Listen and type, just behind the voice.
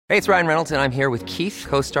Hey, it's Ryan Reynolds, and I'm here with Keith,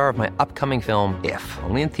 co-star of my upcoming film, If,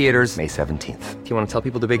 only in theaters May 17th. Do you want to tell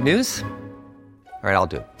people the big news? All right, I'll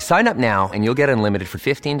do it. Sign up now and you'll get unlimited for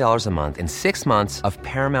 $15 a month and 6 months of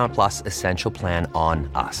Paramount Plus Essential Plan on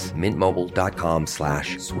us.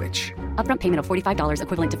 MintMobile.com/switch. Upfront payment of $45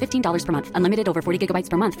 equivalent to $15 per month. Unlimited over 40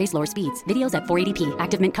 gigabytes per month. Face lower speeds. Videos at 480p.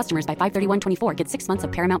 Active Mint customers by 531.24 get 6 months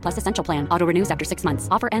of Paramount Plus Essential Plan. Auto renews after 6 months.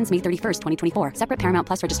 Offer ends May 31st, 2024. Separate Paramount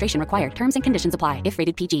Plus registration required. Terms and conditions apply if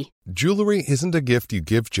rated PG. Jewelry isn't a gift you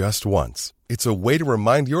give just once. It's a way to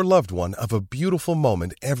remind your loved one of a beautiful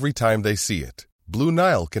moment every time they see it. Blue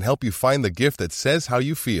Nile can help you find the gift that says how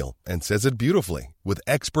you feel and says it beautifully, with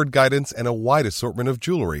expert guidance and a wide assortment of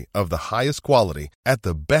jewelry of the highest quality at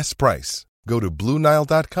the best price. Go to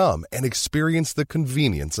BlueNile.com and experience the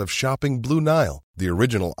convenience of shopping Blue Nile, the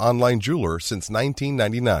original online jeweler since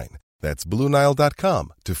 1999. That's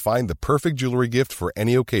BlueNile.com to find the perfect jewelry gift for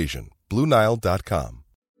any occasion. BlueNile.com.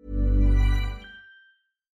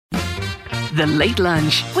 The Late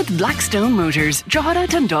Lunch with Blackstone Motors, Drogheda,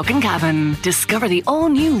 Dundalk and Cavan. Discover the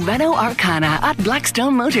all-new Renault Arcana at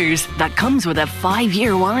Blackstone Motors that comes with a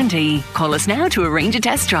 5-year warranty. Call us now to arrange a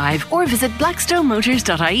test drive or visit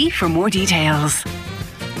blackstonemotors.ie for more details.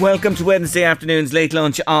 Welcome to Wednesday afternoon's Late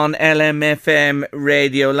Lunch on LMFM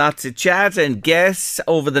Radio. Lots of chat and guests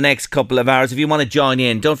over the next couple of hours. If you want to join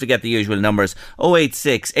in, don't forget the usual numbers: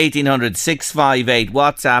 086 1800 658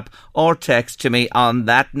 WhatsApp, or text to me on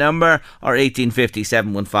that number, or 1850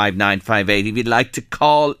 715 958 if you'd like to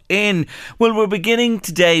call in. Well, we're beginning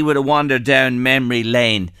today with a wander down memory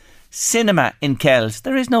lane. Cinema in Kells.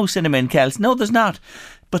 There is no cinema in Kells. No, there's not.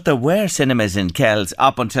 But there were cinemas in Kells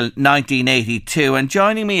up until 1982, and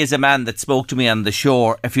joining me is a man that spoke to me on the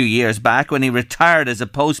shore a few years back when he retired as a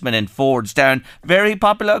postman in Fordstown. Very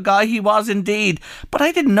popular guy he was indeed, but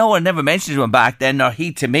I didn't know, I never mentioned to him back then, nor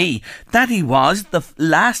he to me, that he was the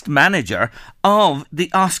last manager of the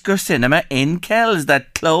Oscar Cinema in Kells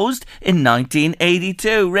that closed in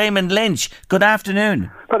 1982. Raymond Lynch, good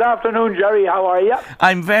afternoon. Good afternoon, Jerry. How are you?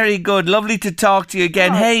 I'm very good. Lovely to talk to you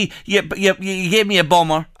again. Hey, you gave me a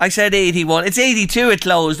bummer. I said 81. It's 82 it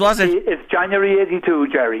closed, was it? It's January 82,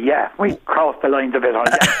 Jerry. Yeah, we crossed the lines a bit on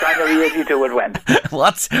that. January 82 it went.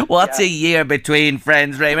 What's a year between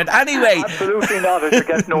friends, Raymond? Anyway. Absolutely not. As you're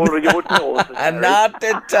getting older, you wouldn't know. Not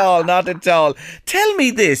at all, not at all. Tell me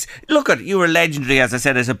this. Look, you were legendary, as I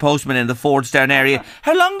said, as a postman in the Fordstown area.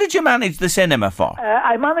 How long did you manage the cinema for?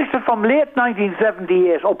 I managed it from late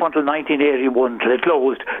 1978 up until 1981 till it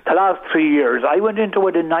closed. The last 3 years. I went into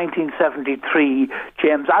it in 1973.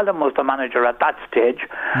 James Allen was the manager at that stage,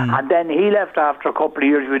 and then he left after a couple of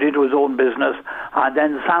years. He went into his own business, and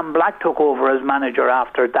then Sam Black took over as manager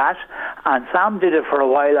after that, and Sam did it for a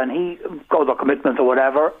while, and he got the commitments or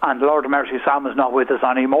whatever, and Lord of Mercy, Sam is not with us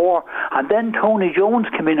anymore. And then Tony Jones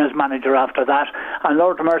came in as manager after that, and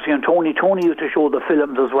Lord of Mercy and Tony used to show the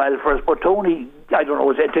films as well for us, but Tony, I don't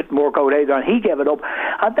know, it didn't work out either, and he gave it up.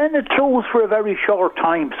 And then it closed for a very short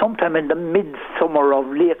time, sometime in the late summer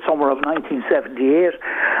of 1978,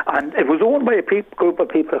 and it was owned by a group of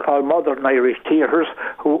people called Modern Irish Theatres,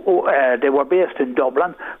 who they were based in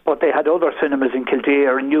Dublin, but they had other cinemas in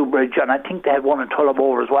Kildare and Newbridge, and I think they had one in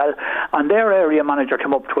Tullamore as well. And their area manager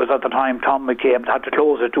came up to us at the time, Tom McCabe, had to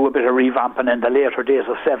close it, do a bit of revamping in the later days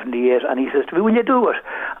of 78, and he says to me, will you do it?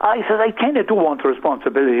 I says, I kind of do want the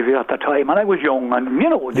responsibility of you at the time, and I was young, and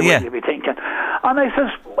the way you'd be thinking. And he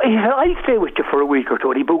said, I'll stay with you for a week or two.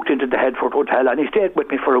 And he booked into the Headford Hotel, and he stayed with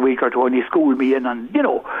me for a week or two, and he schooled me in, and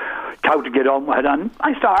how to get on with it. And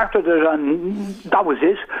I started it, and that was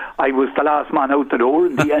it. I was the last man out the door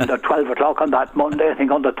in the end at 12 o'clock on that Monday, I think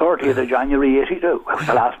on the 30th of January 82. I was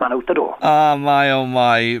the last man out the door. Oh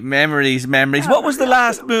my, memories. What was the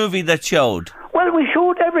last movie that showed? Well, we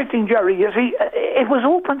showed everything, Jerry. You see, it was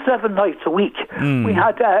open 7 nights a week. We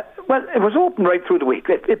had, it was open right through the week.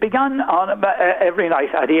 It began on every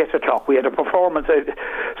night at 8 o'clock. We had a performance.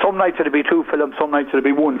 Some nights it'd be 2 films, some nights it'd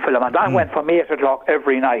be 1 film, and that went from 8 o'clock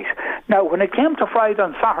every night. Now, when it came to Friday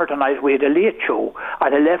and Saturday night, we had a late show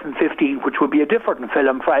at 11:15, which would be a different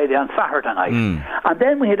film Friday and Saturday night. And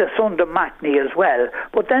then we had a Sunday matinee as well.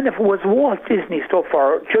 But then if it was Walt Disney stuff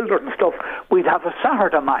or children's stuff, we'd have a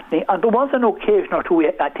Saturday matinee, and there was an occasion or two,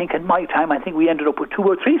 I think in my time, I think we ended up with 2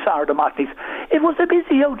 or 3 Saturday matinees. It was a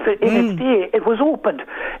busy outfit in its day. It was open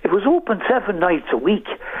 7 nights a week,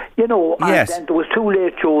 and then there was 2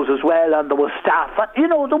 late shows as well, and there was staff, and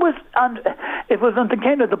it was on the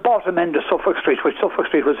kind of the bottom end of Suffolk Street, which Suffolk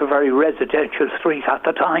Street was a very residential street, at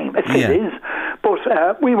the time. It still is.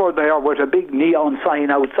 But we were there with a big neon sign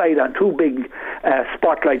outside and two big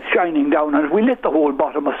spotlights shining down, and we lit the whole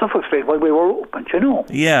bottom of Suffolk Street while we were open, you know.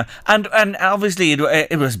 Yeah, and obviously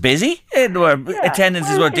it was busy.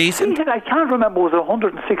 Attendances were decent. I can't remember, was it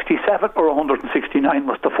 167 or 169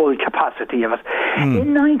 was the full capacity of it.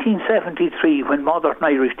 In 1973, when Modern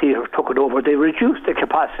Irish Theatre took it over, they reduced the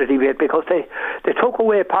capacity rate because they took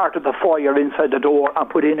away part of the foyer inside the door and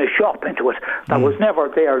put in a shop into it that was never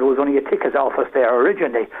there. There was only a ticket office there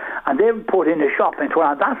originally, and they put in a shop into it,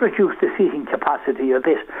 and that reduced the seating capacity of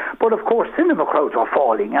this. But of course, cinema crowds were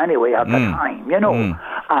falling anyway at the time, you know,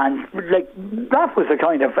 and like that was a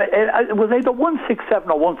kind of it was either 167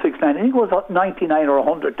 or 169. I think it was 99 or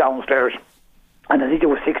 100 downstairs. And I think there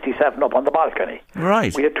was 67 up on the balcony.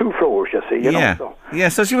 Right. We had 2 floors, you see, you know. So. Yeah,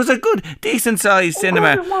 so she was a good, decent-sized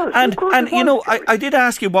cinema. It was. And you know, I did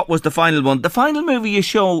ask you what was the final one. The final movie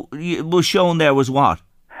was shown there was what?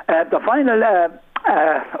 The final,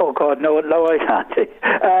 oh God, no, I can't say.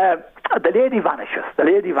 The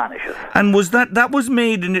Lady Vanishes. And was that was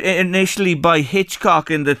made initially by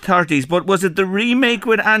Hitchcock in the 30s, but was it the remake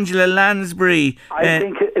with Angela Lansbury? I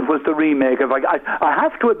think it was the remake. I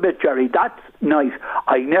have to admit, Jerry, that night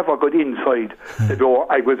I never got inside the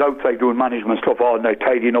door. I was outside doing management stuff all night,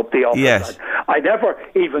 tidying up the office. Yes. I never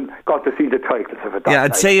even got to see the titles of it.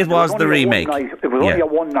 I'd say it was the remake. It was only a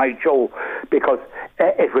one-night show because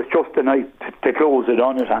it was just the night to close it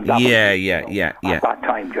on it, and that was, at that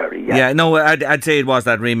time, Jerry. Yeah, no, I'd say it was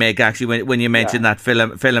that remake actually when you mentioned that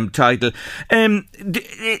film title.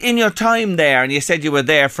 In your time there, and you said you were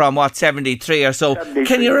there from 73 or so. 73,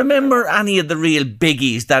 can you remember any of the real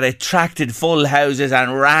biggies that attracted full houses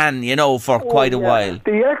and ran, you know, for quite a while?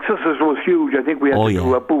 The Exorcist was huge. I think we had to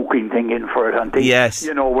do a booking thing in for it, and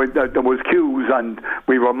you know, there was queues, and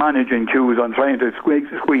we were managing queues and trying to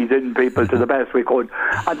squeeze in people to the best we could.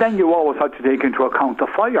 And then you always had to take into account the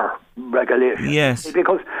fire regulations. Yes.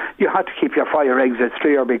 Because you had to keep your fire exits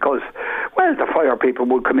clear because, well, the fire people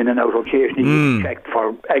would come in and out occasionally. You checked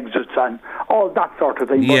for exits and all that sort of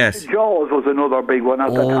thing. Yes. But Jaws was another big one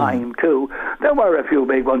at the time too. There were a few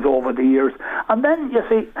big ones over the years. And then, you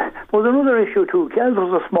see, there was another issue too. Kells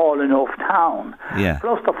was a small enough town. Yeah.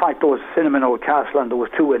 Plus the fact there was a cinema in Old Castle and there was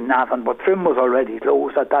 2 in Navan, but Trim was already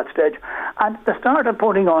closed at that stage. And they started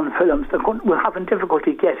putting on films. They were having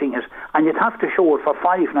difficulty getting it, and you'd have to show it for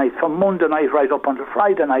 5 nights, from Monday night right up until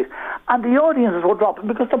Friday night, and the audiences were dropping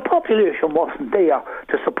because the population wasn't there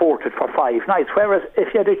to support it for 5 nights. Whereas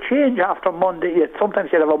if you had a change after Monday,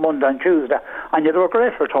 sometimes you'd have a Monday and Tuesday and you'd have a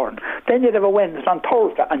great return. Then you'd have a Wednesday and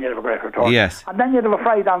Thursday and you'd have a great return. Yes. And then you'd have a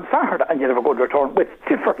Friday and Saturday and you'd have a good return, with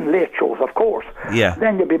different late shows, of course. Yeah.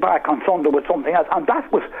 Then you'd be back on Sunday with something else, and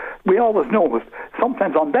that was, we always noticed,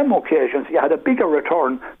 sometimes on them occasions you had a bigger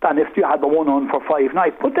return than if you had the one on for 5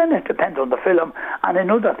 nights. But then it depends on the film. And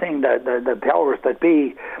another thing, the powers that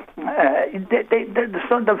be,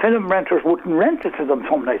 the film renters wouldn't rent it to them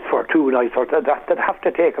some nights for 2 nights, or they'd have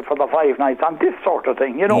to take it for the 5 nights, and this sort of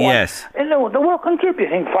thing, you know. Yes. And, you know, there were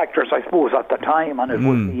contributing factors, I suppose, at the time, and it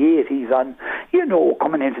was the 80s, and, you know,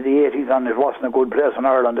 coming into the 80s, and it wasn't a good place in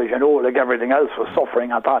Ireland, as you know, like everything else was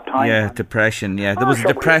suffering at that time. Yeah, depression, there was a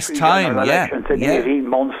depressed time, in 18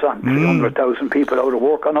 months, and 300,000 people out of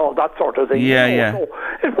work, and all that sort of thing. Yeah. So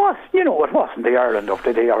it was, you know, it wasn't the Ireland of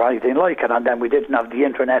today or anything like it, and then we didn't have the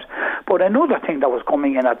internet. But another thing that was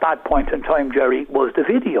coming in at that point in time, Jerry, was the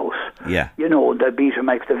videos. Yeah. You know, the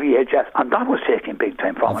Betamax, the VHS, and that was taking big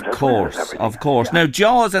time from it. Of course. Yeah. Now,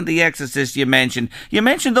 Jaws and The Exorcist you mentioned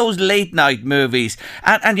those late night movies,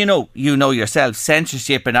 and you know yourself,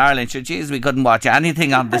 censorship in Ireland. So, geez, we couldn't watch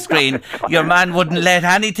anything on the screen. Your man wouldn't let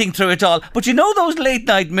anything through at all. But you know those late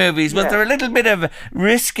night movies, was there a little bit of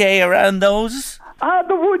risque around those?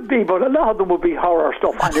 There would be, but a lot of them would be horror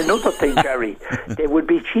stuff. And another thing, Jerry, they would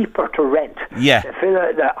be cheaper to rent. Yeah.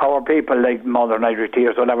 Our people, like Modern Irish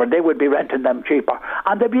Theatres or whatever, they would be renting them cheaper.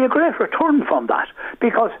 And there'd be a great return from that.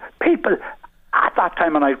 Because people, at that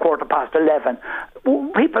time, when I 11:15,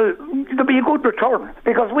 there'd be a good return,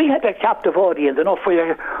 because we had a captive audience enough for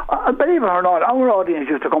you. Believe it or not, our audience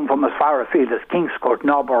used to come from as far afield as Kingscourt,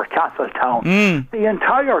 Nobber, Castletown. The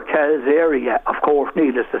entire Kells area, of course,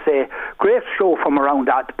 needless to say. Great show from around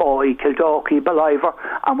Athboy, Kildalkey, Ballivor,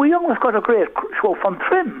 and we always got a great show from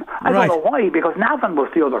Trim. I don't know why, because Navan was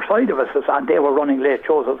the other side of us, and they were running late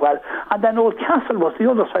shows as well. And then Old Castle was the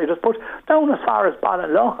other side of us, but down as far as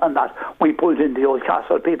Ballinlough and that, we pulled in the Old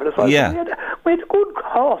Castle people as well. Yeah. So we had a good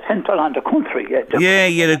hinterland of country. Yeah,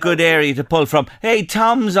 you had a good area to pull from. Hey,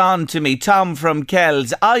 Tom's on to me. Tom from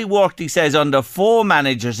Kells. I worked, he says, under 4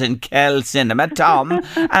 managers in Kells Cinema. Tom,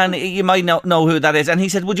 and you might not know who that is. And he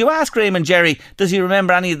said, would you ask Ray time, and Jerry, does he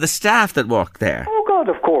remember any of the staff that worked there? Oh God,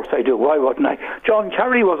 of course I do. Why wouldn't I? John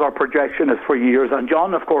Kerry was our projectionist for years, and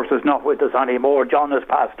John, of course, is not with us anymore. John has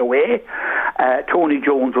passed away. Tony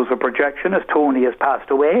Jones was a projectionist. Tony has passed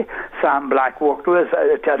away. Sam Black worked with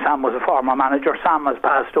us. Sam was a former manager. Sam has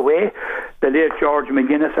passed away. The late George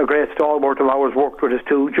McGuinness, a great stalwart of ours, worked with us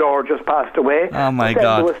too. George has passed away. Oh my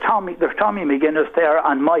God! There's Tommy McGuinness there,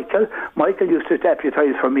 and Michael. Michael used to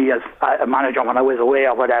deputise for me as a manager when I was away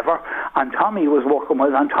or whatever. And Tommy was working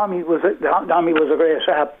with, and Tommy was a great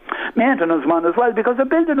maintenance man as well, because a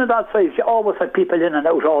building of that size, you always had people in and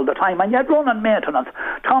out all the time, and you had running maintenance.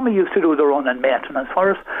 Tommy used to do the running maintenance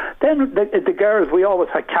for us. Then the girls, we always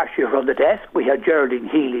had cashiers on the desk. We had Geraldine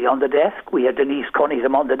Healy on the desk. We had Denise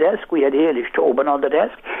Cunningham on the desk. We had Ailish Tobin on the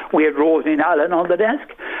desk. We had Rosie Allen on the desk.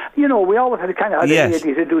 You know, we always had a kind of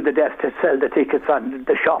lady to do the desk to sell the tickets on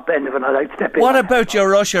the shop end of it. I'd step in. What about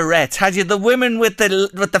your usherettes? Had you the women with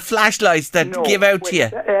the flashlights that give out to you?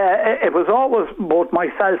 It was always both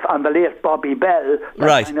myself and the late Bobby Bell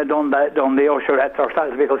that kind of done the usherettes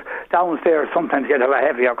ourselves, because downstairs sometimes you'd have a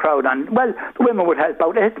heavier crowd, and well, the women would help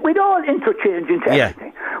out. We'd all interchange into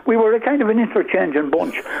everything. We were a kind of an interchanging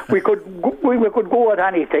bunch. We could go at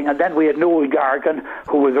anything, and then we had Noel Gargan,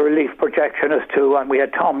 who was a relief projectionist too, and we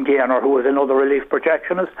had Tom Gaynor, who was another relief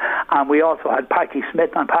projectionist, and we also had Packy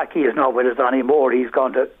Smith, and Packy is not with us anymore. He's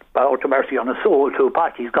gone to out to mercy on his soul too.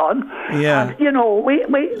 Packy's gone. Yeah. And, you know, we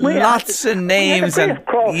lots of names and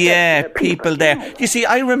people there. You see,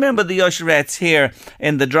 I remember the usherettes here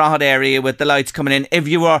in the Drogheda area with the lights coming in. If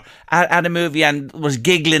you were at a movie and was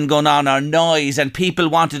giggling going on or noise and people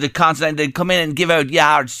wanted to concentrate, they'd come in and give out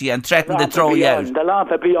yards to you and threaten to throw you out. The lads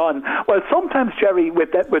would be on. Well, sometimes, Jerry,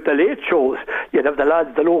 with the late shows, you'd have the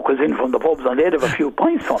lads, the locals in from the pubs, and they'd have a few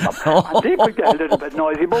pints on them. And they could get a little bit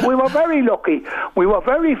noisy, but we were very lucky. We were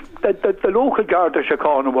very the local Garda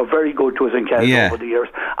Síochána were very good to us in Kells over the years,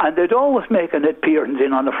 and they'd always make an appearance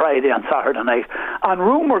in on a Friday and Saturday night, and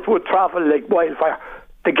rumours would travel like wildfire.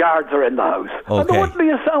 The guards are in the house. Okay. And there wouldn't be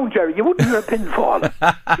a sound, Jerry. You wouldn't hear a pin falling.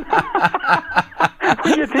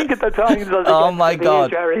 When you think at the times, oh my God,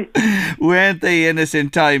 Jerry. Weren't they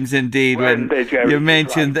innocent times indeed? When they, Jerry, you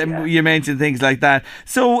mentioned you mentioned things like that.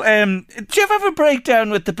 So, do you ever have a breakdown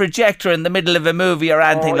with the projector in the middle of a movie or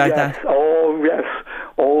anything like that? Oh yes.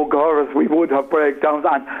 Oh, Goris, we would have breakdowns,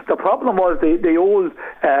 and the problem was the old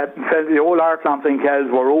art lamps in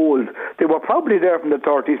Kells were old. They were probably there from the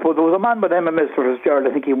 30s, but there was a man by the name of Mr. Fitzgerald,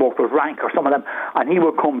 I think he worked with Rank or some of them, and he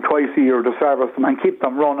would come twice a year to service them and keep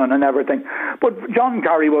them running and everything. But John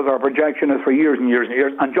Carey was our projectionist for years and years and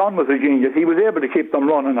years, and John was a genius. He was able to keep them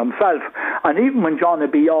running himself, and even when John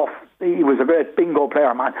would be off, he was a great bingo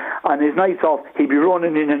player, man, and his nights off, he'd be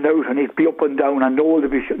running in and out, and he'd be up and down, and Noel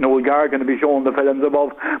Gargan would be showing the films above.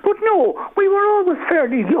 But no, we were always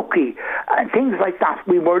fairly lucky, and things like that.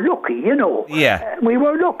 We were lucky, you know. Yeah. We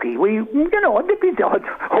were lucky. And there'd be the odd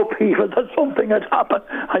upheaval that something had happened,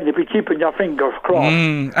 and you'd be keeping your fingers crossed.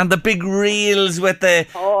 And the big reels with the...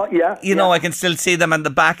 Oh, yeah. You know, I can still see them on the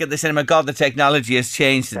back of the cinema. God, the technology has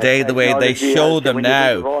changed today, the way they show them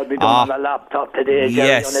now. You've on a laptop today,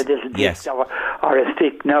 yes. On a disc or a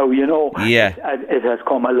stick now, you know. Yeah. It has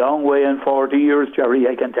come a long way in 40 years, Jerry,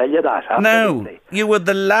 I can tell you that. Absolutely. No, you were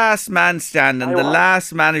the last man standing, the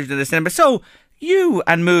last manager of the cinema. So, you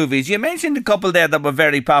and movies, you mentioned a couple there that were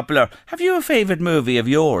very popular. Have you a favourite movie of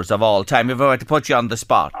yours of all time, if I were to put you on the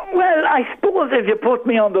spot? Well, I suppose if you put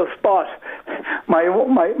me on the spot, my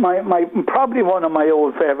probably one of my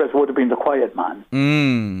old favourites would have been The Quiet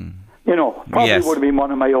Man. You know, probably would have been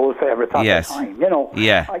one of my old favourites at the time, you know.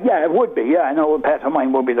 Yeah. It would be, I know a pet of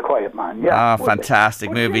mine would be The Quiet Man. Yeah, fantastic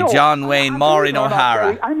movie. You know, John Wayne, Maureen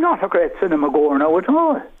O'Hara. I'm not a great cinema goer now at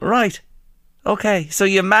all. Right. Okay, so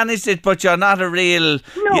you managed it, but you're not a real...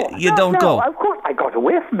 You don't go. Of course, I got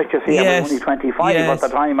away from it, you see. I was only 25 at the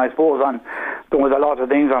time, I suppose, and there was a lot of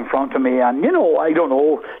things in front of me, and, you know, I don't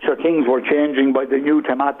know, sure, things were changing, but they knew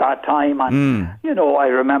them at that time, and, you know, I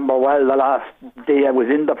remember, well, the last day I was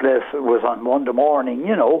in the place, it was on Monday morning,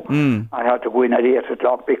 you know. I had to go in at 8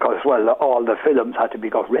 o'clock because, well, all the films had to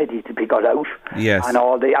be got ready to be got out. Yes. And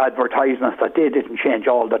all the advertisements that they didn't change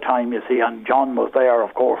all the time, you see, and John was there,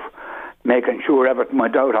 of course, making sure everything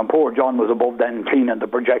went out, and poor John was above then cleaning the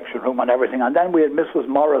projection room and everything. And then we had Mrs.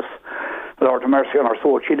 Morris, Lord have mercy on her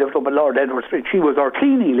soul, she lived up at Lord Edward Street. She was our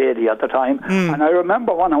cleaning lady at the time. And I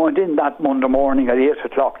remember when I went in that Monday morning at 8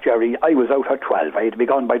 o'clock, Jerry, I was out at 12. I had to be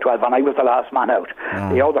gone by 12, and I was the last man out.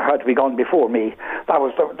 The other had to be gone before me. That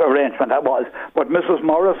was the arrangement that was. But Mrs.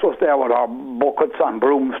 Morris was there with her buckets and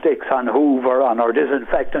broomsticks and hoover and her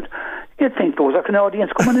disinfectant. You'd think there was an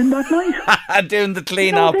audience coming in that night. Doing the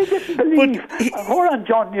clean-up. They didn't believe. Her and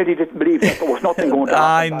John nearly didn't believe that there was nothing going to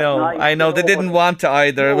happen. I know. They didn't want to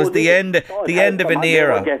either. It was the end of an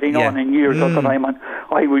era. They were getting on in years at the time, and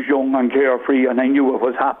I was young and carefree, and I knew it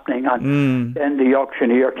was happening. And then the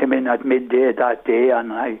auctioneer came in at midday that day,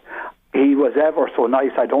 and he was ever so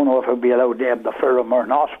nice. I don't know if I'd be allowed to name the firm or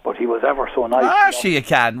not, but he was ever so nice. Sure you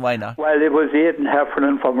can. Why not? Well, it was Aidan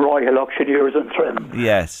Heffernan from Royal Auctioneers in Trim.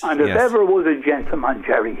 Yes. And if ever was a gentleman,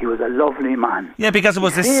 Jerry, he was a lovely man. Yeah, because it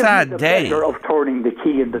was a sad day. The pleasure of turning the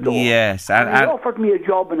key in the door. Yes. And he offered me a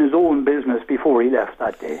job in his own business before he left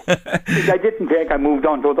that day. Which I didn't take. I moved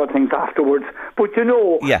on to other things afterwards. But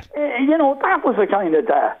that was a kind of...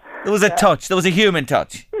 there was a touch. There was a human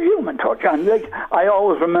touch. Human touch. And I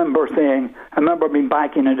always remember being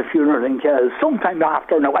back in at a funeral in Kells sometime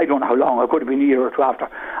after. Now, I don't know how long. It could have been a year or two after.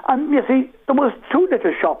 And you see, there was two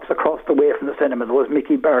little shops across the way from the cinema. There was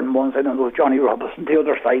Mickey Byrne one side and there was Johnny Robinson the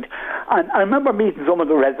other side. And I remember meeting some of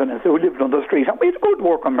the residents who lived on the street. And we had good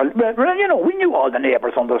work on them. We knew all the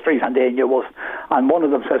neighbours on the street and they knew us. And one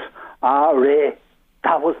of them says, Ray,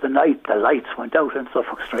 that was the night the lights went out in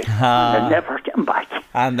Suffolk Street. And they never came back.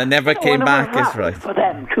 And they never came back, is right. For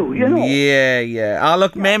them too, Yeah.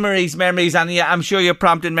 Look, memories. And I'm sure you're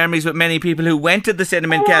prompting memories with many people who went to the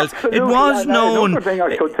cinema in Kells. It was known. Another thing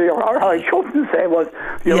I should say, or I shouldn't say, was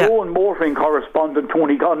your own motoring correspondent,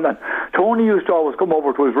 Tony Conlon. Tony used to always come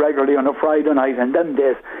over to us regularly on a Friday night, and them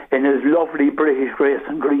days in his lovely British Grace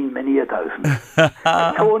and Green Mini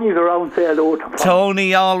 1000. Tony's around, say hello to him.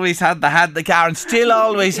 Tony always had the car, and still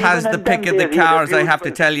always has the pick of the cars, I have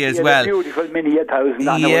to tell you as well. Beautiful Mini 1000.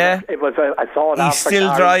 Yeah. It was a sought after. He's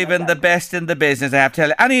still driving the best in the business, I have to tell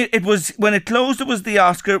you. And it was, when it closed, it was the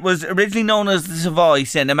Oscar. It was originally known as the Savoy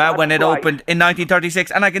Cinema when it opened in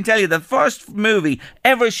 1936. And I can tell you, the first movie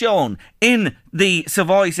ever shown in the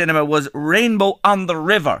Savoy Cinema was Rainbow on the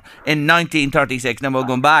River in 1936. Now we're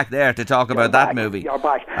going back there to talk about that movie. You're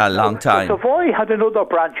back. A long time. Savoy had another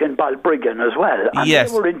branch in Balbriggan as well. And they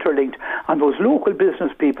were interlinked. And those local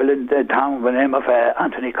business people in the town, the name of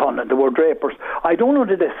Anthony Conlon, they were drapers. I don't know,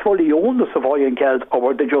 did they fully own the Savoy in Kells, or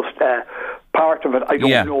were they just part of it? I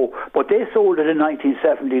don't know. But they sold it in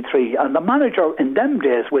 1973. And the manager in them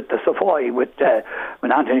days with the Savoy, with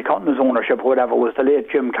when Anthony Conlon's ownership or whatever, was the late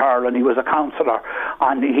Jim Carroll, and he was a councillor.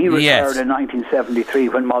 And he retired in 1973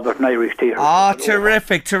 when Modern Irish Theatre.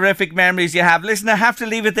 Terrific memories you have. Listen, I have to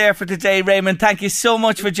leave it there for today, Raymond. Thank you so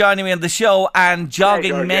much for joining me on the show and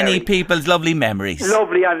jogging many people's lovely memories.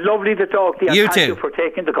 Lovely to talk to you. You too. Thank you for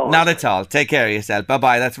taking the call. Not at all. Take care of yourself.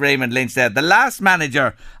 Bye-bye. That's Raymond Lynch there, the last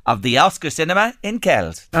manager of the Oscar Cinema in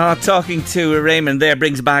Kells. Talking to Raymond there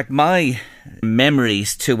brings back my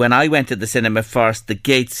memories to when I went to the cinema first, the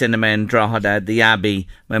Gate Cinema in Drogheda, the Abbey.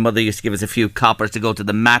 My mother used to give us a few coppers to go to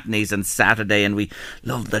the matinees on Saturday, and we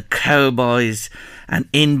loved the cowboys and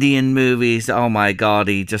Indian movies. Oh my God,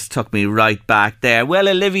 he just took me right back there. Well,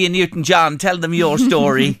 Olivia Newton-John, tell them your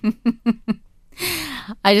story.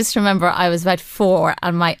 I just remember I was about 4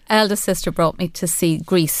 and my eldest sister brought me to see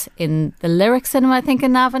Grease in the Lyric Cinema, I think,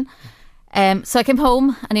 in Navan. So I came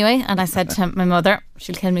home anyway and I said to my mother,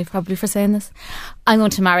 she'll kill me probably for saying this, I'm going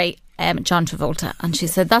to marry John Travolta. And she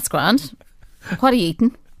said, that's grand. What are you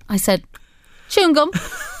eating? I said, chewing gum.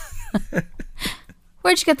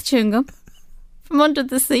 Where'd you get the chewing gum? From under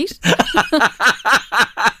the seat.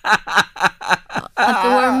 And they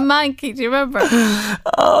were manky, do you remember?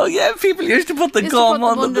 Oh yeah, people used to put the gum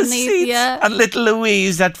under the seat. Yeah. And little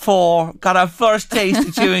Louise at 4 got her first taste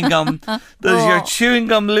of chewing gum. Does your chewing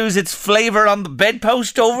gum lose its flavour on the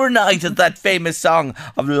bedpost overnight? As that famous song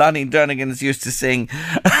of Lonnie Donegan's used to sing.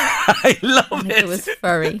 I love it. It was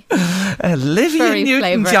furry. Olivia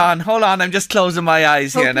Newton-John. Hold on, I'm just closing my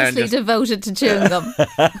eyes here now. Hopelessly devoted to chewing gum.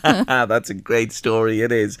 That's a great story,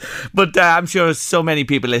 it is. But I'm sure so many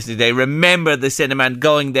people listening today remember the cinema and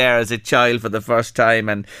going there as a child for the first time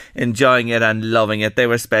and enjoying it and loving it. They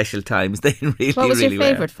were special times. They really, what was really your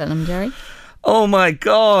favourite film, Jerry? Oh my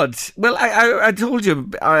God. Well, I told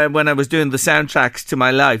you when I was doing the soundtracks to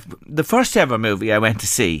my life, the first ever movie I went to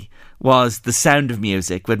see was The Sound of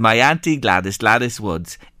Music with my auntie Gladys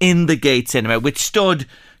Woods, in the Gate Cinema, which stood,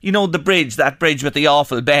 you know, that bridge with the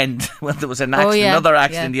awful bend when there was an accident, another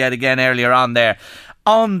accident yet again earlier on there.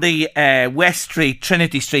 On the West Street,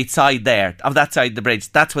 Trinity Street side there, of that side of the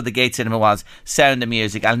bridge, that's where the Gate Cinema was. Sound of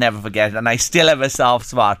Music, I'll never forget it. And I still have a soft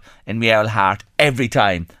spot in my old heart every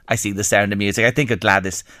time I see The Sound of Music. I think of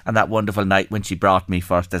Gladys and that wonderful night when she brought me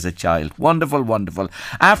first as a child. Wonderful, wonderful.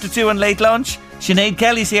 After 2 and late lunch, Sinead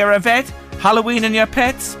Kelly's here, Yvette. Halloween and your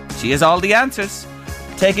pets. She has all the answers.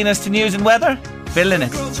 Taking us to news and weather, Phil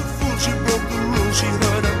Linnett.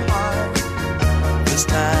 this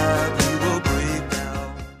time you will break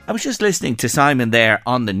down. I was just listening to Simon there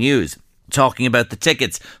on the news, talking about the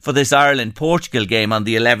tickets for this Ireland-Portugal game on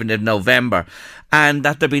the 11th of November, and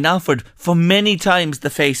that they're being offered for many times the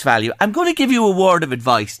face value. I'm going to give you a word of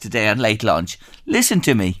advice today on Late Lunch. Listen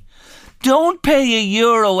to me. Don't pay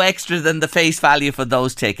 €1 extra than the face value for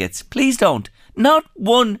those tickets. Please don't. Not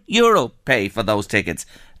 €1 pay for those tickets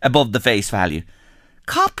above the face value.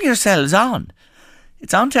 Cop yourselves on.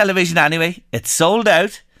 It's on television anyway. It's sold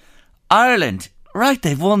out. Ireland, right,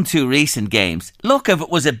 they've won 2 recent games. Look, if it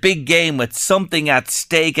was a big game with something at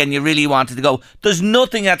stake and you really wanted to go, there's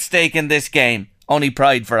nothing at stake in this game. Only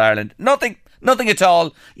pride for Ireland. Nothing at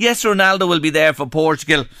all. Yes, Ronaldo will be there for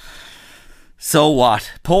Portugal. So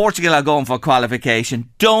what? Portugal are going for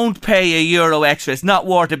qualification. Don't pay €1 extra. It's not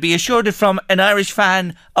worth it. Be assured it from an Irish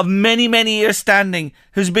fan of many, many years standing,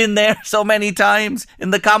 who's been there so many times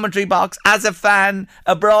in the commentary box as a fan,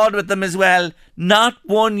 abroad with them as well. Not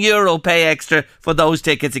 €1 pay extra for those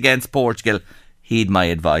tickets against Portugal. Heed my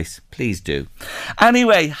advice. Please do.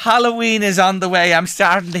 Anyway, Halloween is on the way. I'm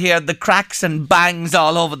starting to hear the cracks and bangs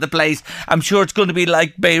all over the place. I'm sure it's going to be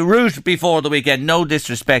like Beirut before the weekend. No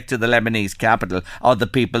disrespect to the Lebanese capital or the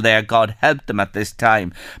people there. God help them at this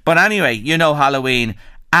time. But anyway, you know Halloween,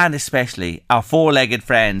 and especially our 4-legged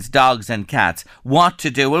friends, dogs and cats, what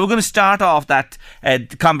to do. Well, we're going to start off that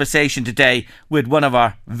conversation today with one of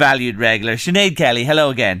our valued regulars, Sinead Kelly. Hello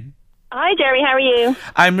again. Hi Jerry, how are you?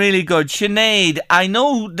 I'm really good. Sinead, I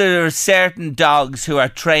know there are certain dogs who are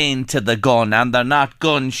trained to the gun and they're not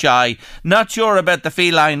gun shy. Not sure about the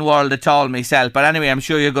feline world at all myself, but anyway, I'm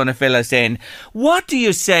sure you're going to fill us in. What do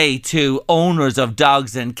you say to owners of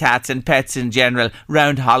dogs and cats and pets in general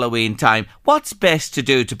round Halloween time? What's best to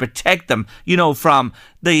do to protect them, you know, from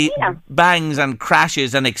the bangs and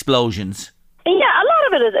crashes and explosions? Yeah, a lot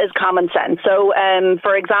of it is common sense. So,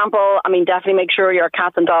 for example, I mean, definitely make sure your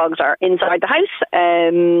cats and dogs are inside the house,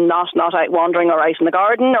 not out wandering or out in the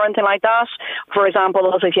garden or anything like that. For example,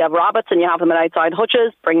 also if you have rabbits and you have them in outside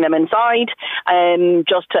hutches, bring them inside,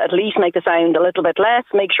 just to at least make the sound a little bit less.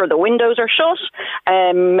 Make sure the windows are shut,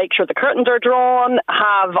 make sure the curtains are drawn,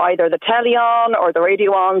 have either the telly on or the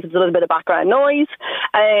radio on, so there's a little bit of background noise,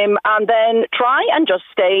 and then try and just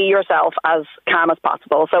stay yourself as calm as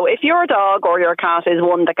possible. So if your dog or your cat is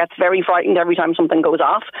one that gets very frightened every time something goes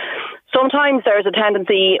off, sometimes there's a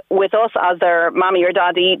tendency with us as their mommy or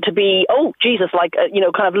daddy to be, oh, Jesus, like,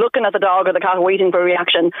 kind of looking at the dog or the cat waiting for a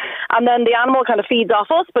reaction. And then the animal kind of feeds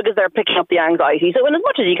off us because they're picking up the anxiety. So in as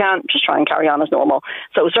much as you can, just try and carry on as normal.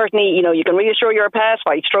 So certainly, you can reassure your pet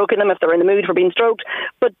by stroking them if they're in the mood for being stroked.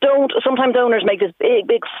 But sometimes owners make this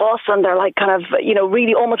big fuss and they're like kind of,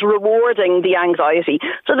 really almost rewarding the anxiety.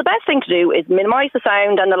 So the best thing to do is minimise the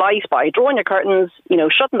sound and the light by drawing your curtains,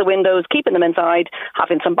 shutting the windows, keeping them inside,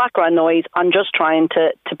 having some background noise, and just trying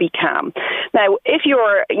to be calm. Now, if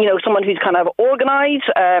you're, someone who's kind of organised,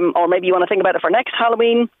 or maybe you want to think about it for next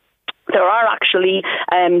Halloween, there are actually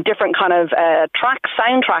different kind of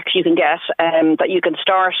sound tracks you can get that you can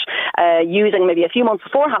start using maybe a few months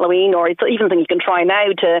before Halloween, or it's even something you can try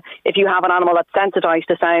now to, if you have an animal that's sensitised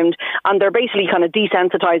to sound. And they're basically kind of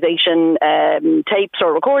desensitization tapes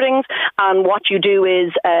or recordings. And what you do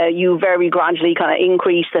is you very gradually kind of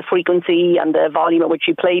increase the frequency and the volume at which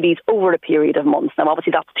you play these over a period of months. Now,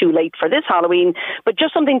 obviously, that's too late for this Halloween, but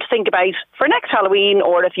just something to think about for next Halloween,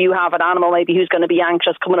 or if you have an animal maybe who's going to be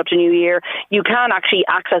anxious coming up to New Year, you can actually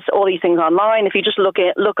access all these things online. If you just look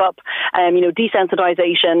up,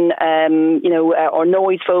 desensitization, or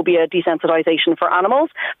noise phobia desensitization for animals,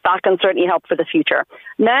 that can certainly help for the future.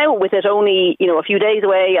 Now, with it only, a few days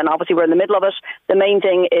away, and obviously we're in the middle of it, the main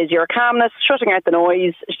thing is your calmness, shutting out the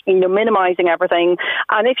noise, minimizing everything.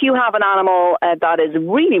 And if you have an animal that is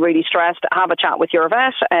really, really stressed, have a chat with your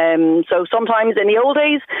vet. So sometimes in the old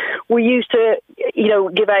days, we used to,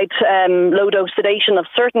 give out low-dose sedation of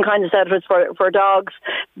certain kinds of sedatives for dogs.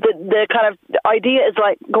 The kind of idea is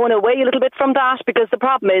like going away a little bit from that, because the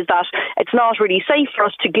problem is that it's not really safe for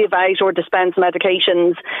us to give out or dispense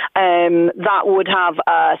medications that would have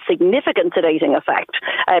a significant sedating effect,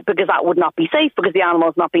 because that would not be safe, because the animal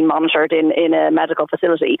is not being monitored in a medical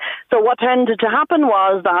facility. So what tended to happen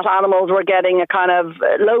was that animals were getting a kind of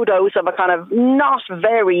low dose of a kind of not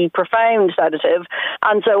very profound sedative,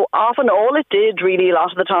 and so often all it did did really a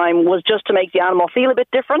lot of the time was just to make the animal feel a bit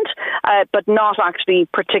different, but not actually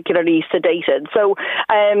particularly sedated. So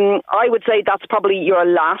I would say that's probably your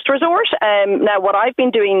last resort. Now, what I've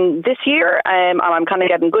been doing this year, and I'm kind of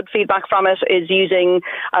getting good feedback from it, is using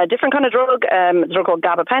a different kind of drug, a drug called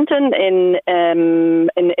gabapentin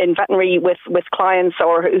in veterinary with clients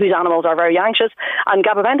or whose animals are very anxious. And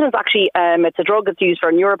gabapentin is actually, it's a drug that's used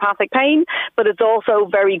for neuropathic pain, but it's also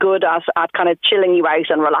very good at kind of chilling you out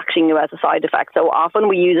and relaxing you as a side effect. So often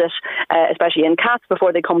we use it, especially in cats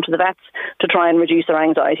before they come to the vets, to try and reduce their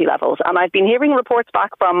anxiety levels. And I've been hearing reports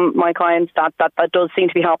back from my clients that does seem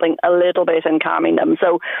to be helping a little bit in calming them.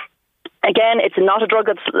 So again, it's not a drug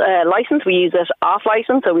that's licensed. We use it off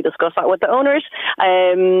license, so we discuss that with the owners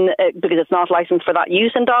because it's not licensed for that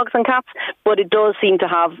use in dogs and cats, but it does seem to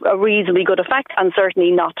have a reasonably good effect and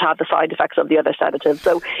certainly not to have the side effects of the other sedatives.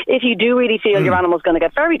 So if you do really feel your animal's going to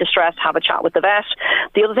get very distressed, have a chat with the vet.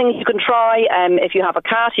 The other thing you can try, if you have a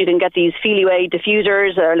cat, you can get these Feliway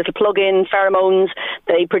diffusers, or little plug-in pheromones.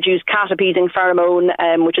 They produce cat-appeasing pheromone,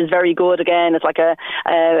 which is very good. Again, it's like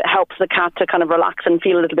helps the cat to kind of relax and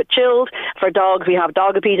feel a little bit chilled. For dogs, we have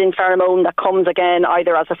dog-appeasing pheromone that comes again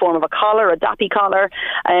either as a form of a collar, a dappy collar,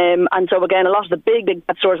 and so again, a lot of the big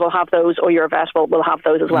pet stores will have those, or your vet will have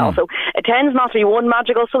those as well. So it tends not to be one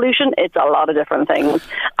magical solution; it's a lot of different things.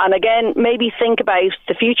 And again, maybe think about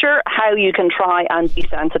the future, how you can try and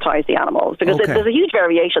desensitize the animals, because there's a huge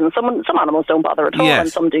variation. Some animals don't bother at all,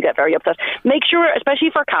 and some do get very upset. Make sure, especially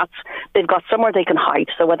for cats, they've got somewhere they can hide.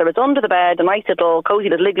 So whether it's under the bed, a nice little cozy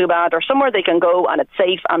little igloo bed, or somewhere they can go and it's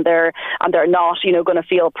safe and they're not, going to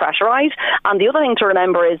feel pressurised. And the other thing to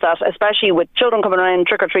remember is that, especially with children coming around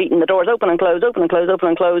trick-or-treating, the doors open and close, open and close, open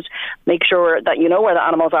and close, make sure that you know where the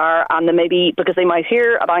animals are, and then maybe, because they might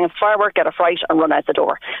hear a bang of firework, get a fright and run out the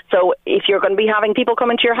door. So if you're going to be having people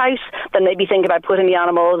come into your house, then maybe think about putting the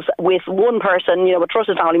animals with one person, a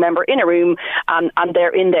trusted family member in a room, and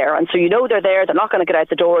they're in there. And so they're there, they're not going to get out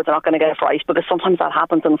the door, they're not going to get a fright, because sometimes that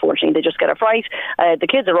happens, unfortunately. They just get a fright. The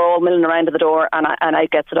kids are all milling around to the door, and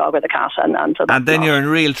out gets the dog or the cat. And then you're in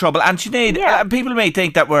real trouble. And Sinead, people may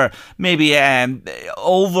think that we're maybe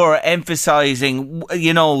over-emphasising,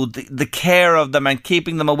 the care of them and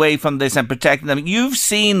keeping them away from this and protecting them. You've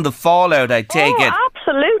seen the fallout, I take it.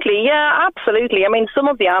 Absolutely, yeah, absolutely. I mean, some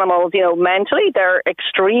of the animals, mentally, they're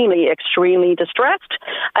extremely, extremely distressed.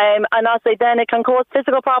 And as they then, it can cause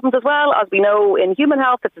physical problems as well. As we know, in human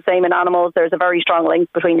health, it's the same in animals. There's a very strong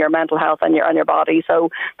link between your mental health and your body. So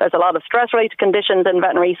there's a lot of stress-related conditions in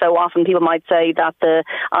veterinary. So often people might say that the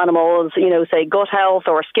animals, say gut health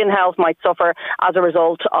or skin health might suffer as a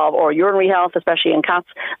result of, or urinary health, especially in cats,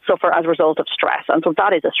 suffer as a result of stress. And so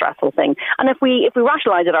that is a stressful thing. And if we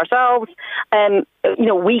rationalise it ourselves,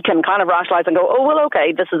 we can kind of rationalise and go, oh, well,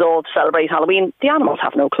 okay, this is all to celebrate Halloween. The animals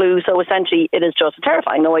have no clue. So essentially it is just a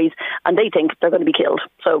terrifying noise and they think they're going to be killed.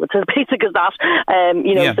 So it's as basic as that,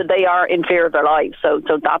 so they are in fear of their lives. So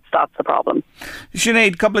that's the problem.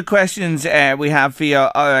 Sinead, a couple of questions we have for you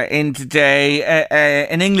in today.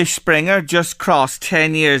 An English Springer just crossed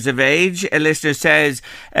 10 years of age. A listener says,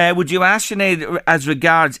 would you ask Sinead as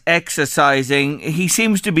regards exercising? He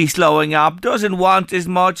seems to be slowing up, doesn't want as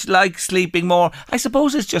much, likes sleeping more. I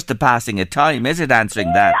suppose it's just a passing of time, is it,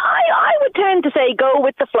 answering that? I would tend to say go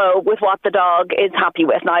with the flow with what the dog is happy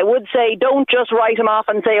with. Now, I would say don't just write him off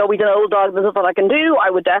and say, oh, he's an old dog, this is what I can do. I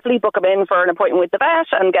would definitely book him in for an appointment with the vet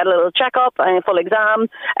and get a little checkup and a full exam.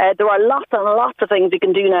 There are lots and lots of things we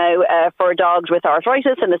can do now for dogs with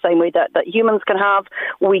arthritis in the same way that humans can have.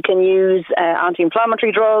 We can use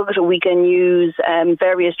anti-inflammatory drugs. We can use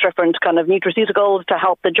various different kind of nutraceuticals to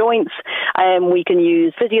help the joints. We can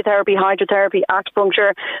use physiotherapy, hydrotherapy,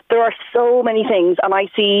 acupuncture. There are so many things, and I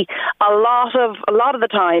see a lot of the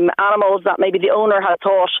time animals that maybe the owner had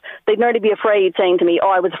thought they'd nearly be afraid, saying to me, oh,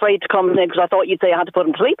 I was afraid to come in because I thought you'd say I had to put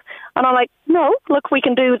him to sleep. And I'm like, no, look, we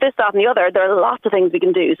can do this, that and the other. There are lots of things we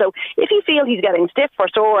can do. So if you feel he's getting stiff or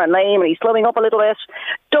sore and lame and he's slowing up a little bit,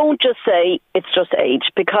 don't just say it's just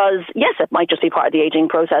age, because yes, it might just be part of the aging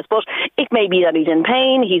process, but it may be that he's in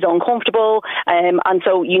pain, he's uncomfortable, and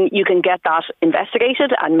so you can get that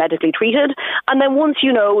investigated and medically treated. And then once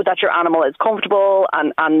you know that your animal is comfortable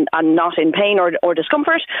and not in pain or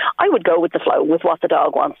discomfort, I would go with the flow with what the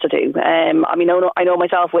dog wants to do. I know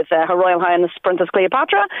myself with Her Royal Highness Princess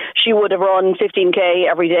Cleopatra, she would have run 15k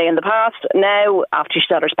every day in the past. Now, after she's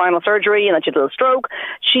had her spinal surgery and she had a little stroke,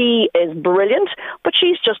 she is brilliant, but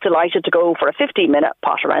she's just delighted to go for a 15-minute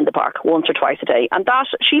pot around the park once or twice a day, and that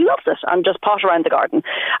she loves it, and just pot around the garden.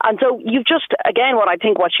 And so you've just, again,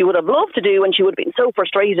 what she would have loved to do, and she would have been so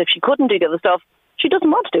frustrated if she couldn't do the other stuff, she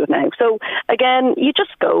doesn't want to do it now. So again, you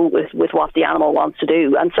just go with what the animal wants to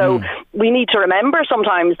do. And so we need to remember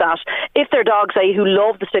sometimes that if they're dogs, say, who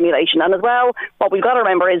love the stimulation, and as well, what we've got to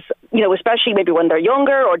remember is, especially maybe when they're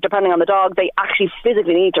younger or depending on the dog, they actually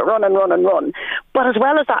physically need to run and run and run. But as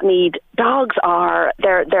well as that need, dogs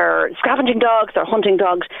they're scavenging dogs, they're hunting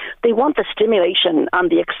dogs. They want the stimulation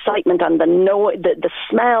and the excitement and the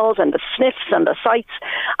smells and the sniffs and the sights.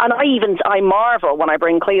 And I marvel when I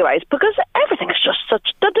bring Cleo out because everything is just such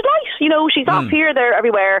a delight. She's off here, there,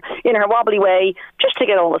 everywhere in her wobbly way just to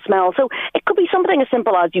get all the smells. So it could be something as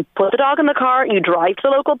simple as you put the dog in the car, you drive to the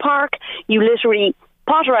local park, you literally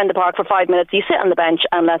pot around the park for 5 minutes, you sit on the bench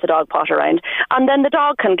and let the dog pot around. And then the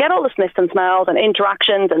dog can get all the sniffs and smells and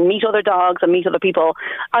interactions and meet other dogs and meet other people.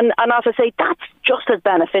 And as I say, that's just as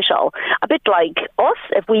beneficial. A bit like us,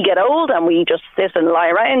 if we get old and we just sit and lie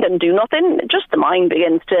around and do nothing, just the mind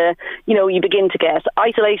begins to, you begin to get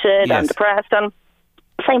isolated and depressed, and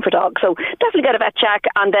same for dogs. So definitely get a vet check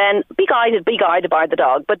and then be guided by the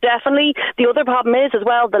dog. But definitely the other problem is as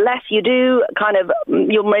well, the less you do,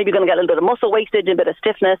 you're maybe going to get a little bit of muscle wastage, a bit of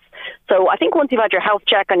stiffness. So I think once you've had your health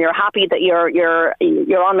check and you're happy that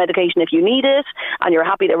you're on medication if you need it, and you're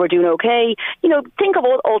happy that we're doing okay, think of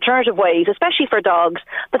alternative ways, especially for dogs,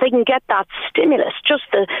 that they can get that stimulus. Just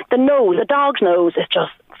the nose, the dog's nose is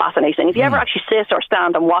just fascinating. If you ever actually sit or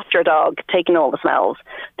stand and watch your dog taking all the smells,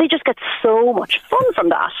 they just get so much fun from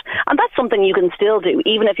that. And that's something you can still do,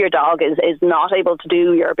 even if your dog is not able to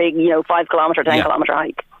do your big, 5 kilometre, 10 kilometre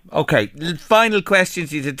hike. Okay, final question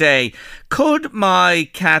to you today. Could my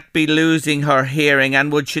cat be losing her hearing,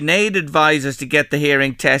 and would Sinead advise us to get the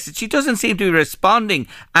hearing tested? She doesn't seem to be responding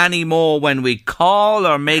anymore when we call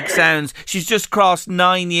or make sounds. She's just crossed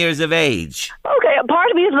 9 years of age. Okay, part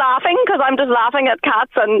of me is laughing because I'm just laughing at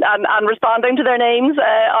cats and responding to their names.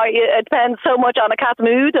 It depends so much on a cat's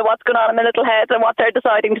mood and what's going on in their little heads and what they're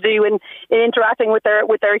deciding to do in interacting with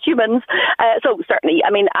their humans. So certainly,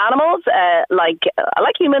 animals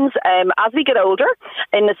like humans, as we get older,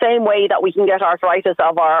 in the same way that we can get arthritis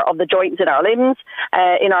of the joints in our limbs,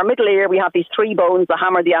 in our middle ear we have these 3 bones, the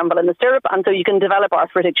hammer, the anvil and the stirrup, and so you can develop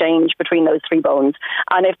arthritic change between those 3 bones.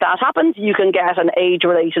 And if that happens, you can get an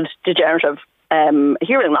age-related degenerative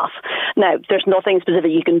hearing loss. Now, there's nothing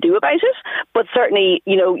specific you can do about it, but certainly,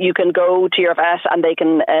 you can go to your vet and they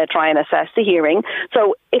can try and assess the hearing.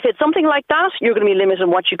 So if it's something like that, you're going to be limited in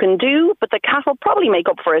what you can do, but the cat will probably make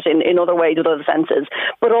up for it in other ways with other senses.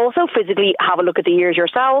 But also physically have a look at the ears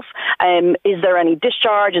yourself. Is there any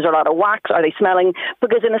discharge? Is there a lot of wax? Are they smelling?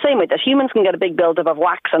 Because in the same way that humans can get a big buildup of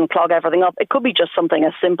wax and clog everything up, it could be just something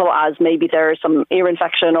as simple as maybe there's some ear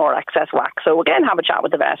infection or excess wax. So again, have a chat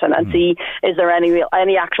with the vet and see, is there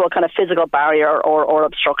any actual kind of physical barrier or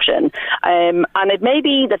obstruction. And it may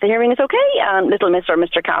be that the hearing is okay and little Mr. or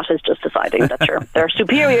Mr. Cat is just deciding that they're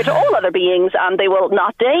superior to all other beings and they will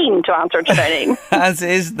not deign to answer to their name. As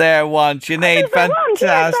is their want. Sinead, fantastic.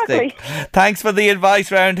 Yeah, exactly. Thanks for the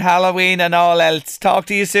advice around Halloween and all else. Talk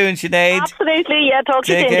to you soon, Sinead. Absolutely, yeah. Talk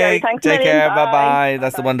to you soon, Gary. Thanks a million. Take care. Bye-bye.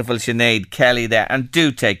 That's the wonderful Sinead Kelly there. And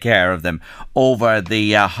do take care of them over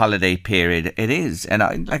the holiday period. It is. And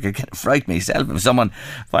I get fright myself if someone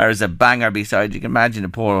fires a banger beside you. You can imagine a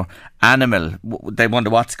poor animal. They wonder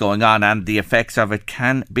what's going on, and the effects of it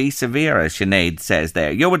can be severe, as Sinead says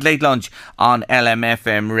there. You're with Late Lunch on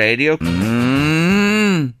LMFM Radio.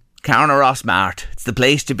 Carna Ross Mart. It's the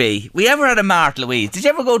place to be. We ever had a mart, Louise? Did you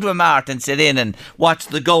ever go to a mart and sit in and watch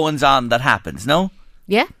the goings on that happens? No?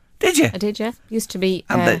 Yeah. Did you? I did, yeah. Used to be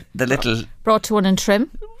and the little brought to one in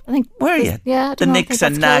Trim. I think. Were you? Yeah. The nicks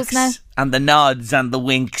and knacks and the nods and the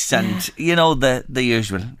winks and the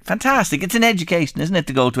usual. Fantastic. It's an education, isn't it,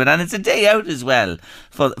 to go to it, and it's a day out as well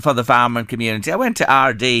for the farming community. I went to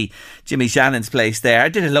RD, Jimmy Shannon's place there. I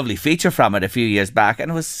did a lovely feature from it a few years back,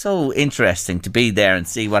 and it was so interesting to be there and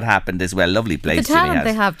see what happened as well. Lovely place. The talent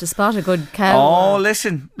they have to spot a good cow. Oh,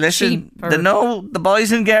 listen. The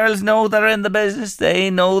boys and girls know they're in the business. They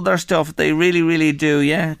know their stuff. They really, really do.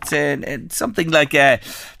 Yeah, it's something like a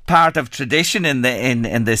part of tradition in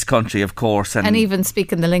this country, of course, and even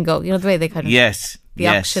speaking the lingo, the way they kind of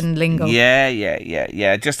auction lingo. Yeah.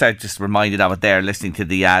 I just reminded of it there, listening to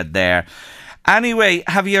the ad there. Anyway,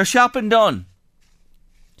 have your shopping done?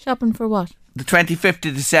 Shopping for what? The 25th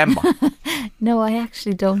of December. No, I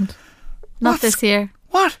actually don't. Not this year.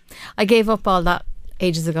 What? I gave up all that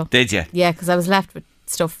ages ago. Did you? Yeah, because I was left with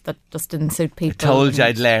stuff that just didn't suit people. I told you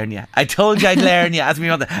I'd learn you. I told you I'd learn you. Ask me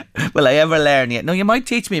mother, will I ever learn you? No, you might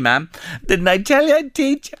teach me, ma'am. Didn't I tell you I'd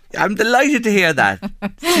teach you? I'm delighted to hear that.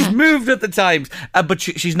 She's moved with the times, but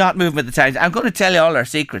she's not moving with the times. I'm going to tell you all her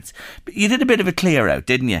secrets. But you did a bit of a clear out,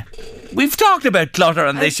 didn't you? We've talked about clutter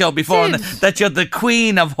on this show before, and that you're the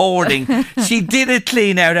queen of hoarding. She did a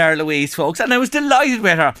clean out, our Louise, folks, and I was delighted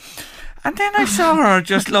with her. And then I saw her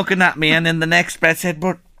just looking at me, and in the next breath said,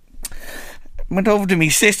 but went over to me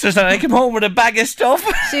sisters and I came home with a bag of stuff.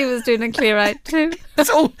 She was doing a clear out too.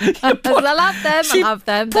 So I'll have them, I'll have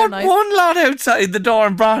them. Put Nice. one lot outside the door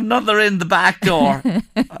and brought another in the back door.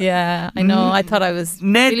 Yeah, I know. I thought I was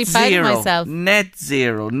Net really proud zero. of myself. Net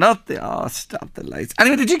zero. Nothing. Oh, stop the lights.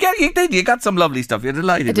 Anyway, you got some lovely stuff. You're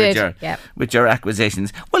delighted with your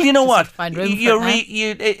acquisitions. Well, you know what? Find room You're for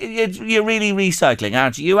it you're really recycling,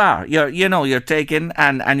 aren't you? You are. You're taking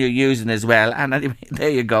and you're using as well. And anyway, there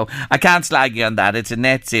you go. I can't slag you on that. It's a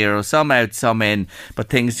net zero. Some out, some in, but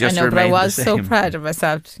things just I know, remain but I was the so same. proud of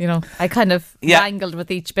myself. You know, I kind of wrangled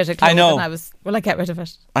with each bit of clothes. I know. And I was, will I get rid of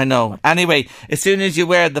it? I know. Anyway, as soon as you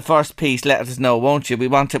wear the first piece, let us know, won't you? We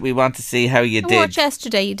want to see how you I did. watched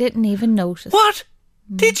yesterday. You didn't even notice. What?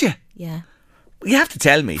 Did you? Yeah. You have to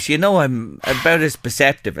tell me. So you know I'm about as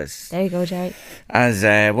perceptive There you go, Jerry.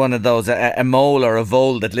 as one of those, a mole or a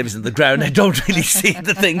vole that lives in the ground. I don't really see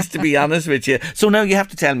the things, to be honest with you. So now you have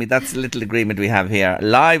to tell me. That's a little agreement we have here.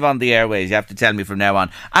 Live on the airways. You have to tell me from now on.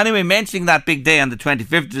 Anyway, mentioning that big day on the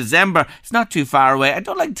 25th of December, it's not too far away. I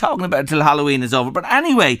don't like talking about it until Halloween is over. But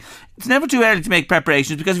anyway, it's never too early to make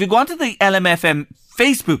preparations, because if you go onto the LMFM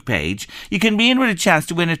Facebook page, you can be in with a chance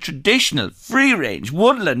to win a traditional free-range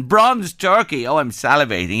woodland bronze turkey. Oh, I'm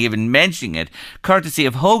salivating even mentioning it. Courtesy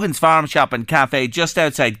of Hogan's Farm Shop and Cafe just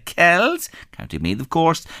outside Kells, County Meath, of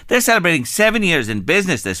course. They're celebrating 7 years in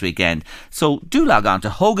business this weekend. So do log on to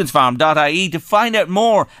hogansfarm.ie to find out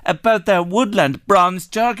more about their woodland bronze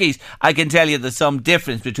turkeys. I can tell you there's some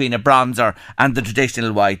difference between a bronzer and the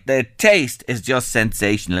traditional white. The taste is just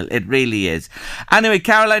sensational. It really is. Anyway,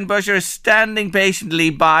 Caroline Busher is standing patiently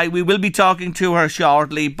by. We will be talking to her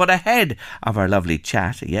shortly, but ahead of our lovely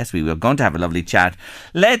chat, yes, we were going to have a lovely chat,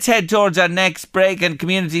 let's head towards our next break and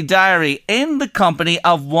Community Diary in the company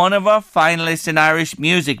of one of our finalists in Irish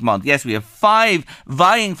Music Month. Yes, we have 5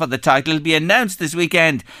 vying for the title. It'll be announced this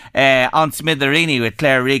weekend on Smithereenie with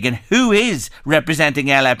Claire Regan, who is representing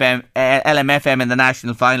LMFM in the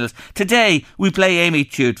national finals. Today we play Amy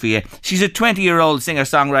Chute for you. She's a 20-year-old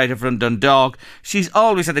singer-songwriter from Dundalk. She's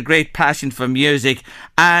always had a great passion for music,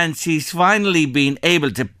 and she's finally been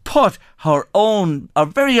able to put her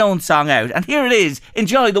very own song out. And here it is.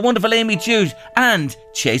 Enjoy the wonderful Amy Chute and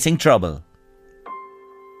Chasing Trouble.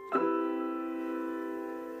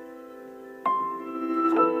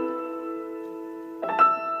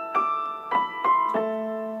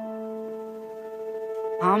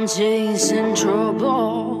 I'm chasing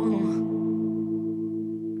trouble.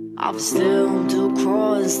 I've still to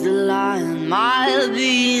cross the line. Might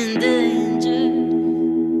be in danger,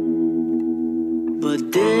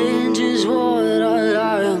 but danger's what I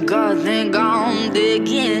like. I think I'm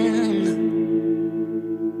digging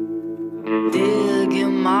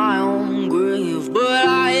my own grave, but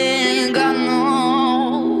I ain't got no.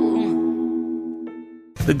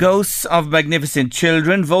 The Ghosts of Magnificent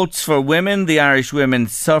Children, Votes for Women, the Irish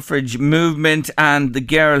Women's Suffrage Movement, and The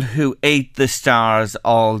Girl Who Ate the Stars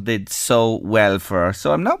all did so well for her.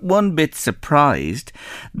 So I'm not one bit surprised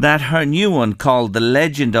that her new one, called The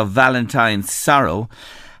Legend of Valentine's Sorrow,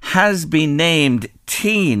 has been named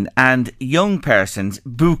Teen and Young Person's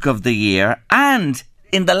Book of the Year, and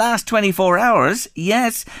in the last 24 hours,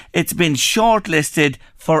 yes, it's been shortlisted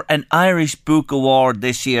for an Irish Book Award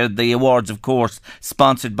this year. The awards, of course,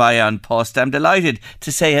 sponsored by An Post. I'm delighted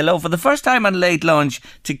to say hello for the first time on Late Lunch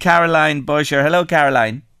to Caroline Busher. Hello,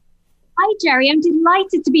 Caroline. Hi, Jerry. I'm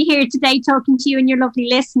delighted to be here today talking to you and your lovely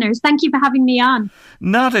listeners. Thank you for having me on.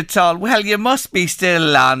 Not at all. Well, you must be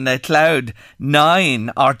still on cloud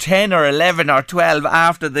 9 or 10 or 11 or 12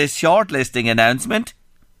 after this shortlisting announcement.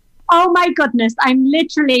 Oh my goodness, I'm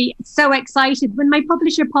literally so excited. When my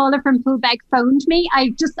publisher Paula from Poolbeg phoned me,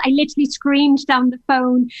 I literally screamed down the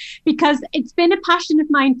phone, because it's been a passion of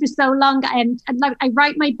mine for so long. And like, I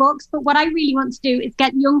write my books, but what I really want to do is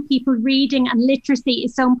get young people reading, and literacy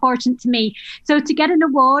is so important to me. So to get an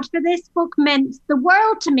award for this book meant the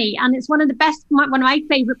world to me, and it's one of my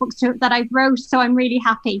favourite books that I've wrote, so I'm really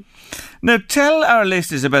happy. Now, tell our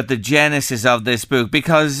listeners about the genesis of this book,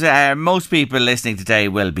 because most people listening today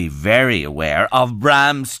will be very aware of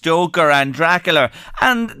Bram Stoker and Dracula,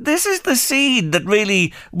 and this is the seed that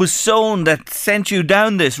really was sown that sent you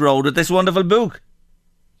down this road with this wonderful book.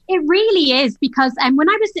 It really is, because when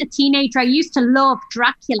I was a teenager, I used to love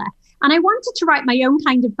Dracula. And I wanted to write my own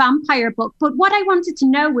kind of vampire book. But what I wanted to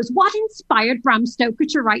know was what inspired Bram Stoker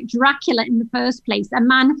to write Dracula in the first place, a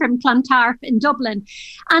man from Clontarf in Dublin.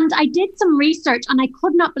 And I did some research, and I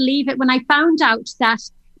could not believe it when I found out that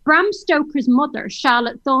Bram Stoker's mother,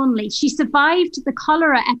 Charlotte Thornley, she survived the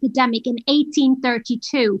cholera epidemic in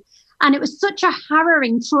 1832. And it was such a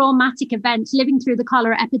harrowing, traumatic event living through the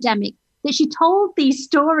cholera epidemic that she told these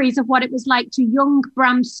stories of what it was like to young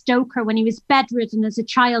Bram Stoker when he was bedridden as a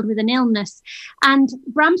child with an illness. And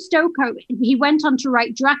Bram Stoker, he went on to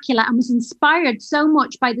write Dracula and was inspired so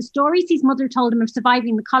much by the stories his mother told him of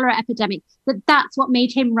surviving the cholera epidemic that that's what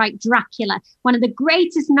made him write Dracula, one of the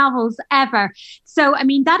greatest novels ever. So, I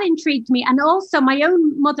mean, that intrigued me. And also my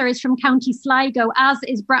own mother is from County Sligo, as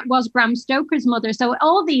was Bram Stoker's mother. So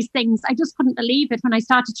all these things, I just couldn't believe it when I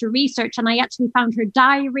started to research, and I actually found her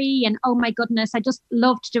diary, and oh my goodness, I just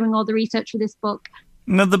loved doing all the research for this book.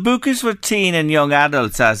 Now, the book is for teen and young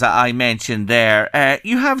adults, as I mentioned there.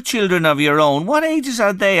 You have children of your own. What ages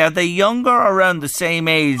are they? Are they younger or around the same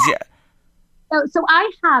age? So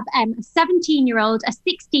I have a 17-year-old, a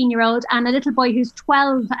 16-year-old, and a little boy who's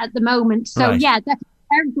 12 at the moment. So, right. Yeah, they're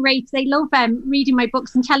great. They love reading my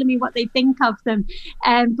books and telling me what they think of them.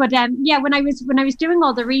 But when I was doing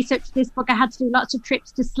all the research for this book, I had to do lots of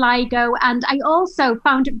trips to Sligo. And I also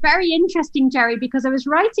found it very interesting, Jerry, because I was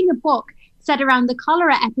writing a book set around the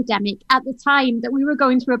cholera epidemic at the time that we were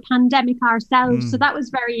going through a pandemic ourselves. So that was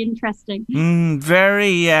very interesting.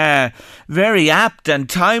 Very apt and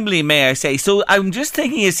timely, may I say. So I'm just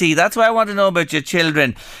thinking, you see, that's why I want to know about your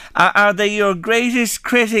children. Are they your greatest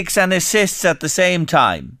critics and assists at the same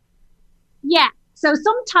time? Yeah. So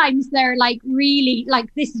sometimes they're like, really,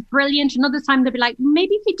 like, this is brilliant. Another time they'll be like,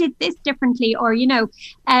 maybe if you did this differently, or,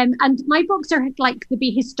 and my books are like to be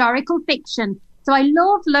historical fiction. So I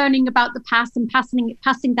love learning about the past and passing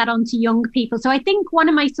that on to young people. So I think one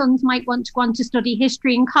of my sons might want to go on to study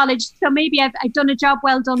history in college. So maybe I've done a job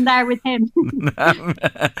well done there with him.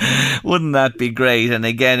 Wouldn't that be great? And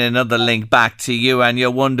again, another link back to you and your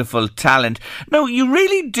wonderful talent. No, you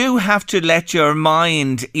really do have to let your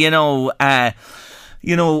mind,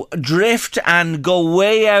 drift and go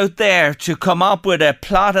way out there to come up with a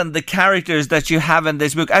plot and the characters that you have in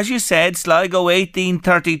this book. As you said, Sligo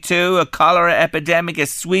 1832, a cholera epidemic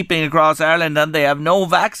is sweeping across Ireland and they have no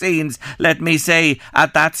vaccines, let me say,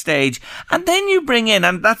 at that stage. And then you bring in,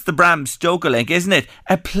 and that's the Bram Stoker link, isn't it?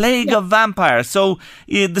 A plague of vampires. So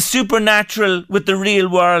the supernatural with the real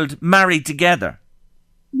world married together.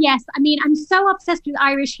 Yes, I mean, I'm so obsessed with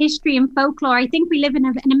Irish history and folklore. I think we live in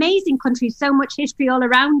an amazing country, so much history all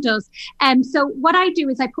around us. So what I do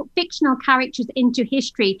is I put fictional characters into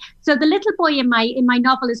history. So the little boy in my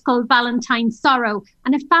novel is called Valentine Sorrow,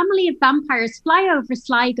 and a family of vampires fly over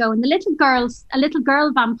Sligo, and a little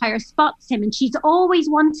girl vampire spots him, and she's always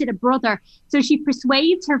wanted a brother. So she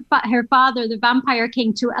persuades her father, the Vampire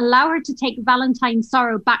King, to allow her to take Valentine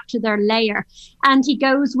Sorrow back to their lair, and he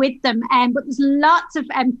goes with them. But there's lots of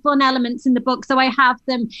fun elements in the book. So I have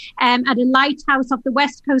them at a lighthouse off the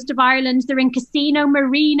west coast of Ireland. They're in Casino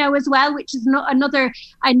Marino as well, which is another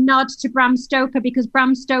nod to Bram Stoker, because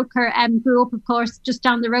Bram Stoker grew up, of course, just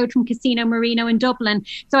down the road from Casino Marino in Dublin.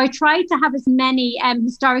 So I tried to have as many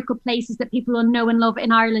historical places that people will know and love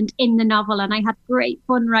in Ireland in the novel, and I had great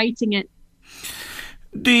fun writing it.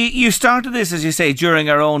 You started this, as you say, during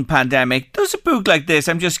our own pandemic. Does a book like this,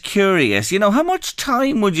 I'm just curious, how much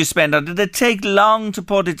time would you spend on it? Did it take long to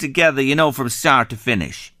put it together, from start to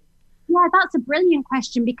finish? Yeah, that's a brilliant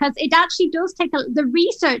question, because it actually does the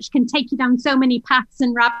research can take you down so many paths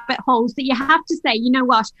and rabbit holes that you have to say, you know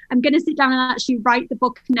what, I'm going to sit down and actually write the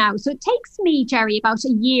book now. So it takes me, Jerry, about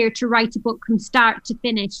a year to write a book from start to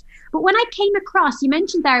finish. But when I came across, you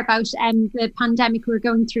mentioned there about the pandemic we're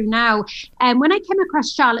going through now, when I came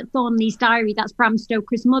across Charlotte Thornley's diary, that's Bram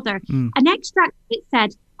Stoker's mother, an extract, it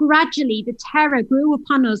said, gradually the terror grew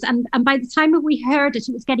upon us, and by the time that we heard it,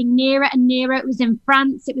 it was getting nearer and nearer. It was in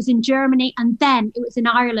France, it was in Germany, and then it was in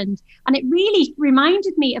Ireland. And it really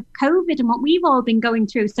reminded me of COVID and what we've all been going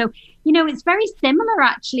through. So, it's very similar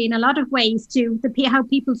actually in a lot of ways to how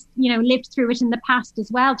people, lived through it in the past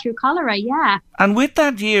as well, through cholera, yeah. And with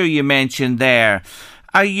that year you mentioned there,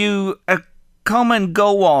 are you a come and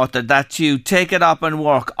go author that you take it up and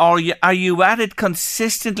work, or are you at it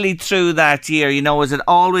consistently through that year? Is it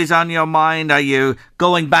always on your mind? Are you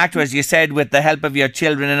going back to, as you said, with the help of your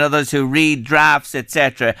children and others who read drafts,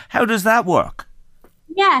 etc.? How does that work?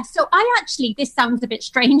 Yeah, so this sounds a bit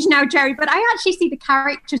strange now, Jerry, but I actually see the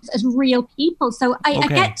characters as real people. So I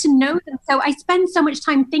get to know them. So I spend so much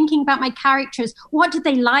time thinking about my characters. What do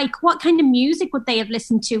they like? What kind of music would they have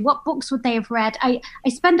listened to? What books would they have read? I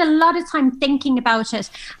spend a lot of time thinking about it.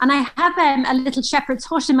 And I have a little shepherd's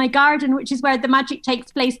hut in my garden, which is where the magic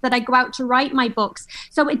takes place, that I go out to write my books.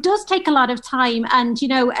 So it does take a lot of time, and,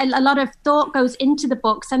 a lot of thought goes into the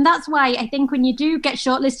books. And that's why I think when you do get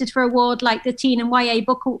shortlisted for an award like the Teen and YA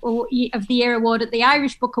Book of the Year Award at the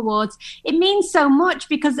Irish Book Awards, it means so much,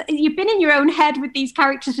 because you've been in your own head with these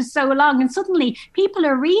characters for so long, and suddenly people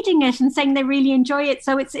are reading it and saying they really enjoy it.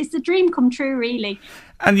 So it's a dream come true, really.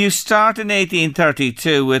 And you start in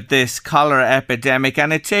 1832 with this cholera epidemic,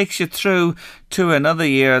 and it takes you through to another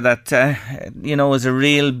year that, is a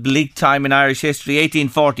real bleak time in Irish history,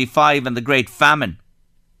 1845 and the Great Famine.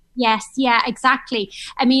 Yes, yeah, exactly.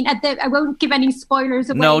 I mean, I won't give any spoilers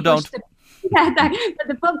away. No, don't. But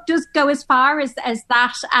the book does go as far as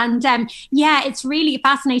that. And it's really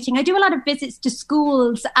fascinating. I do a lot of visits to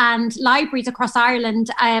schools and libraries across Ireland.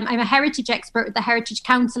 I'm a heritage expert with the Heritage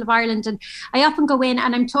Council of Ireland, and I often go in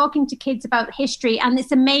and I'm talking to kids about history. And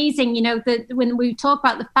it's amazing, when we talk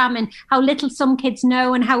about the famine, how little some kids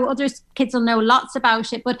know and how other kids will know lots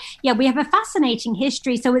about it. But yeah, we have a fascinating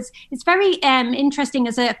history. So it's very interesting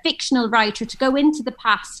as a fictional writer to go into the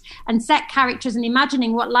past and set characters and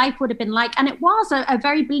imagining what life would have been like. And it was a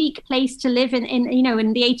very bleak place to live in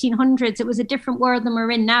the 1800s. It was a different world than we're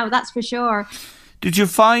in now, that's for sure. Did you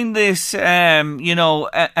find this, a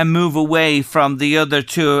move away from the other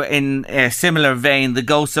two in a similar vein, The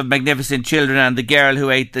Ghosts of Magnificent Children and The Girl Who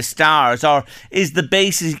Ate the Stars? Or is the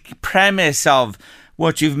basic premise of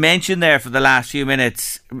what you've mentioned there for the last few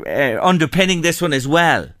minutes underpinning this one as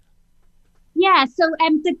well? Yeah, so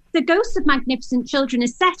the Ghosts of Magnificent Children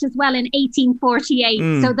is set as well in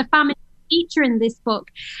 1848. So the famine feature in this book,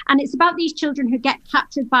 and it's about these children who get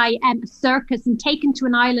captured by a circus and taken to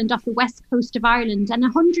an island off the west coast of Ireland, and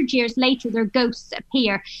 100 years later their ghosts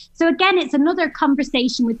appear. So again, it's another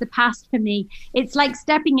conversation with the past for me. It's like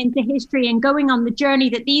stepping into history and going on the journey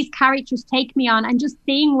that these characters take me on, and just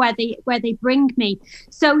seeing where they bring me.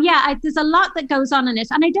 So yeah, there's a lot that goes on in it,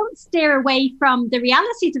 and I don't steer away from the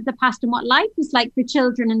realities of the past and what life was like for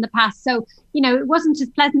children in the past. So it wasn't as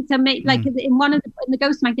pleasant. So like in the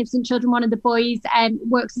Ghost of Magnificent Children, one of the boys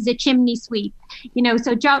works as a chimney sweep,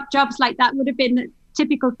 so jobs like that would have been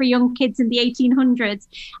typical for young kids in the 1800s.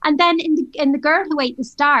 And then in the Girl Who Ate the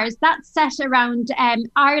Stars, that's set around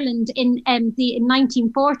Ireland in the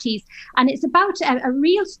 1940s, and it's about a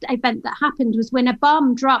real event that happened was when a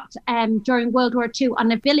bomb dropped during World War II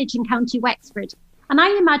on a village in County Wexford. And I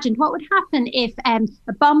imagined what would happen if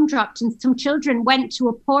a bomb dropped and some children went to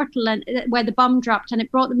a portal where the bomb dropped, and it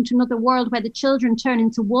brought them to another world where the children turn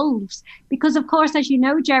into wolves. Because, of course, as you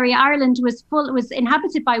know, Jerry, Ireland was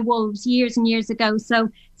inhabited by wolves years and years ago. So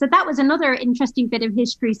that was another interesting bit of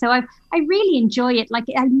history. So I really enjoy it. Like,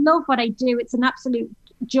 I love what I do. It's an absolute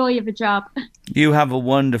joy of a job. You have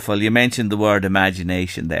you mentioned the word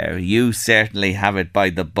imagination there. You certainly have it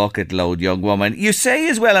by the bucket load, young woman. You say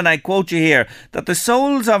as well, and I quote you here, that the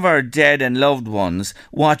souls of our dead and loved ones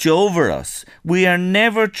watch over us. We are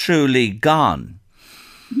never truly gone.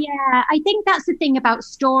 Yeah, I think that's the thing about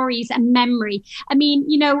stories and memory. I mean,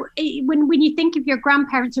 when you think of your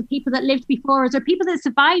grandparents or people that lived before us or people that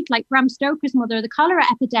survived, like Bram Stoker's mother, the cholera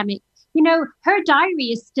epidemic, her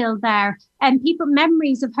diary is still there, and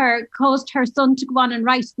memories of her caused her son to go on and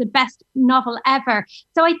write the best novel ever.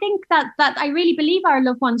 So I think that I really believe our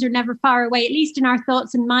loved ones are never far away, at least in our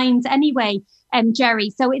thoughts and minds anyway. Jerry.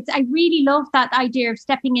 So I really love that idea of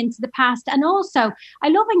stepping into the past. And also, I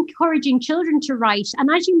love encouraging children to write. And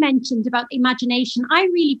as you mentioned about imagination, I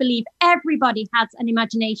really believe everybody has an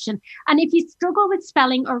imagination. And if you struggle with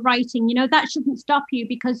spelling or writing, that shouldn't stop you,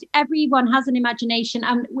 because everyone has an imagination.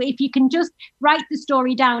 And if you can just write the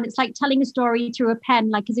story down, it's like telling a story through a pen,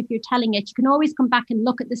 like as if you're telling it. You can always come back and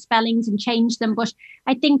look at the spellings and change them. But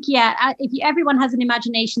I think, everyone has an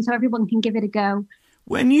imagination, so everyone can give it a go.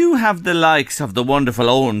 When you have the likes of the wonderful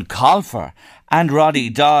Owen Colfer and Roddy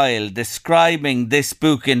Doyle describing this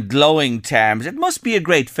book in glowing terms, it must be a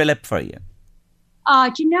great fillip for you.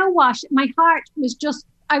 Do you know what? My heart was just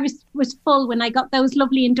was full when I got those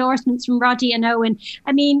lovely endorsements from Roddy and Owen.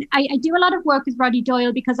 I mean, I do a lot of work with Roddy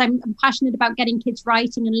Doyle because I'm passionate about getting kids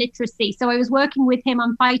writing and literacy. So I was working with him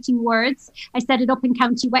on Fighting Words. I set it up in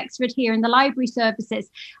County Wexford here in the library services.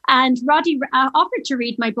 And Roddy offered to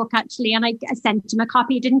read my book, actually, and I sent him a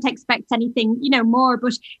copy. I didn't expect anything, more.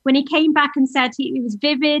 But when he came back and said it was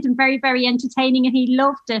vivid and very, very entertaining and he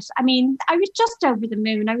loved it, I mean, I was just over the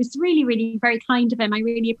moon. I was really, really very kind of him. I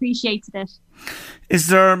really appreciated it. Is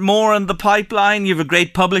there more in the pipeline? You have a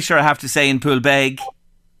great publisher, I have to say, in Poolbeg.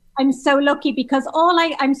 I'm so lucky because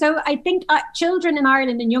I think children in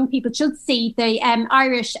Ireland and young people should see the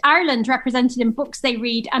Ireland represented in books they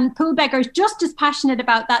read, and Poolbeg are just as passionate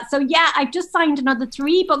about that. So yeah, I've just signed another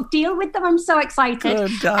 3-book deal with them. I'm so excited.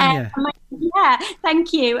 Good on you. Yeah,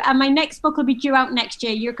 thank you. And my next book will be due out next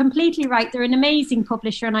year. You're completely right. They're an amazing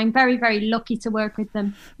publisher and I'm very, very lucky to work with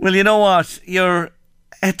them. Well, you know what? You're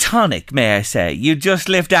a tonic, may I say. You just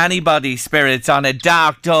lift anybody's spirits on a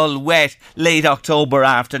dark, dull, wet, late October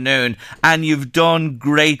afternoon, and you've done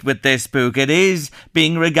great with this book. It is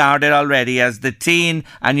being regarded already as the Teen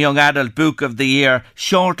and Young Adult Book of the Year,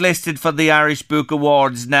 shortlisted for the Irish Book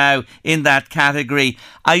Awards now in that category.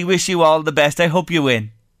 I wish you all the best. I hope you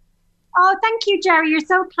win. Oh, thank you, Jerry. You're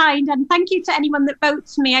so kind. And thank you to anyone that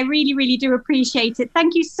votes me. I really, really do appreciate it.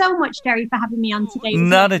 Thank you so much, Jerry, for having me on today.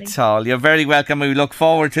 Not at all. You're very welcome. We look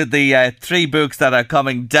forward to the 3 books that are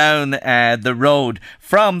coming down the road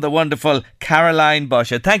from the wonderful Caroline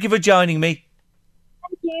Busher. Thank you for joining me.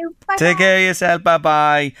 Thank you. Bye. Take care of yourself.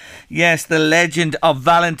 Bye-bye. Yes, The Legend of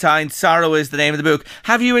Valentine Sorrow is the name of the book.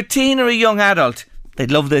 Have you a teen or a young adult? They'd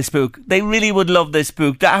love this book. They really would love this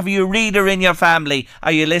book. Have you a reader in your family?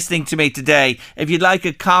 Are you listening to me today? If you'd like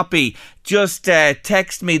a copy, just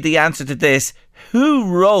text me the answer to this.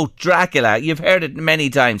 Who wrote Dracula? You've heard it many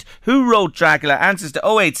times. Who wrote Dracula? Answers to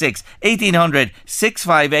 086 1800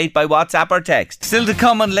 658 by WhatsApp or text. Still to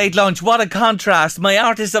come on Late Lunch. What a contrast. My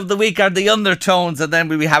artists of the week are the Undertones, and then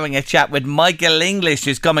we'll be having a chat with Michael English,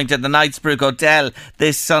 who's coming to the Knightsbrook Hotel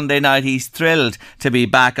this Sunday night. He's thrilled to be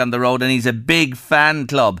back on the road, and he's a big fan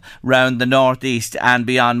club round the northeast and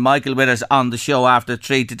beyond. Michael with us on the show after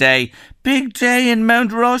 3 today. Big day in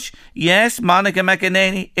Mount Rush. Yes, Monica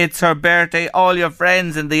McEnany, it's her birthday. All your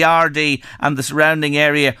friends in the RD and the surrounding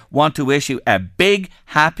area want to wish you a big,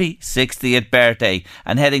 happy 60th birthday.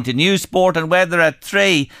 And heading to news, sport and weather at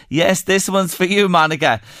 3. Yes, this one's for you,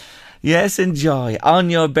 Monica. Yes, enjoy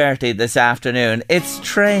on your birthday this afternoon. It's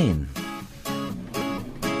Train.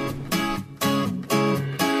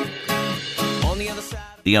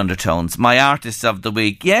 The Undertones, my artists of the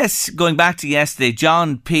week. Yes, going back to yesterday,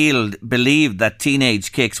 John Peel believed that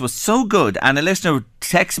Teenage Kicks was so good, and a listener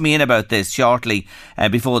texted me in about this shortly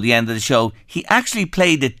before the end of the show. He actually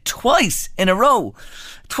played it twice in a row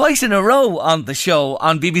on the show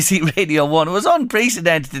on BBC Radio 1. It was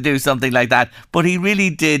unprecedented to do something like that, but he really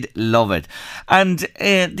did love it. And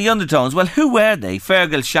the Undertones, well, who were they?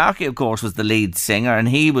 Fergal Sharkey, of course, was the lead singer, and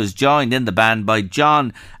he was joined in the band by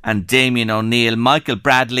John and Damien O'Neill, Michael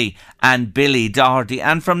Bradley and Billy Doherty.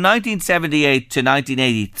 And from 1978 to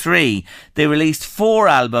 1983, they released 4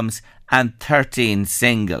 albums and 13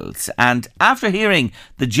 singles. And after hearing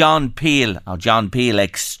John Peel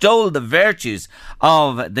extol the virtues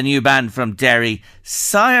of the new band from Derry,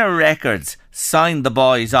 Sire Records signed the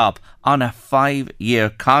boys up on a 5-year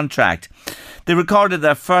contract. They recorded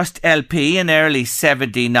their first LP in early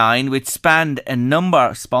 79, which spawned a number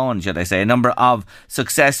of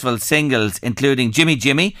successful singles, including Jimmy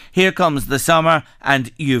Jimmy, Here Comes the Summer,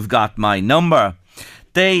 and You've Got My Number.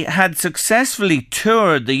 They had successfully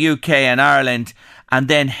toured the UK and Ireland and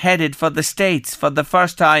then headed for the States for the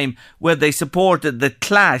first time, where they supported The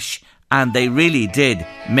Clash, and they really did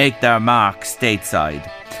make their mark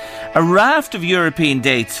stateside. A raft of European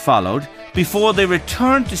dates followed before they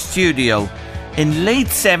returned to studio in late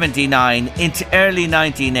 79 into early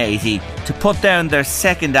 1980 to put down their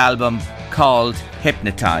second album called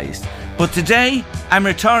Hypnotised. But today I'm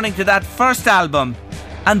returning to that first album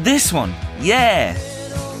and this one, yeah.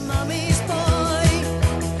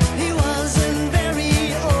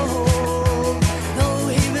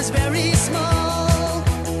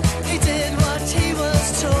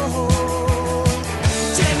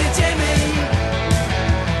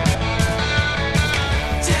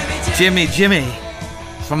 Jimmy Jimmy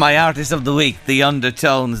for my artist of the week, The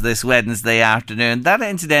Undertones, this Wednesday afternoon. That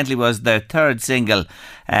incidentally was their third single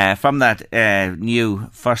from that new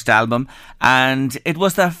first album, and it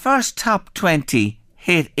was their first top 20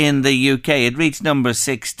 hit in the UK. It reached number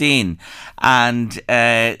 16, and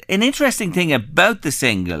an interesting thing about the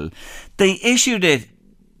single, they issued it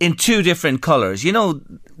in 2 different colours. You know,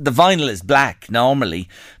 the vinyl is black normally,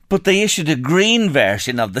 but they issued a green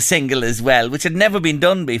version of the single as well, which had never been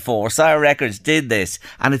done before. Sire Records did this,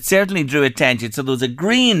 and it certainly drew attention. So there was a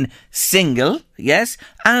green single, yes,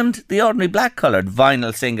 and the ordinary black coloured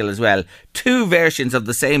vinyl single as well. Two versions of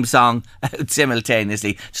the same song out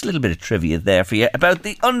simultaneously. Just a little bit of trivia there for you about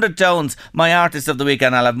the Undertones, my artist of the week,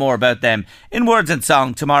 and I'll have more about them in Words and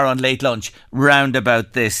Song tomorrow on Late Lunch, round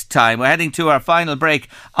about this time. We're heading to our final break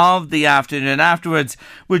of the afternoon, and afterwards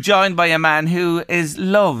we're joined by a man who is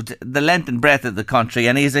loved the length and breadth of the country,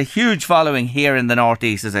 and he has a huge following here in the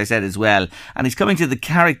northeast, as I said as well, and he's coming to the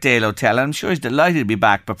Carrickdale Hotel, and I'm sure he's delighted to be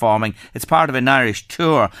back performing. It's part of an Irish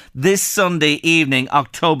tour this Sunday evening,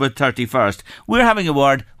 October 31st. We're having a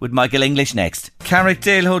word with Michael English next.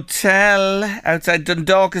 Carrickdale Hotel outside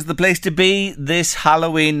Dundalk is the place to be this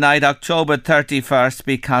Halloween night, October 31st,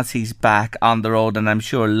 because he's back on the road, and I'm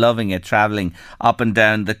sure loving it, travelling up and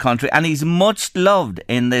down the country, and he's much loved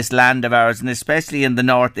in this land of ours, and especially in the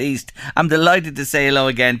northeast. I'm delighted to say hello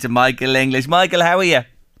again to Michael English. Michael, how are you?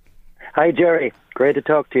 Hi, Jerry. Great to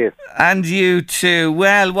talk to you. And you too.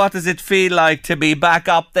 Well, what does it feel like to be back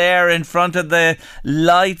up there in front of the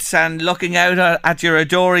lights and looking out at your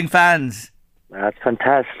adoring fans? That's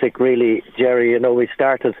fantastic, really, Jerry. You know, we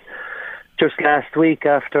started just last week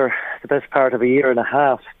after the best part of a year and a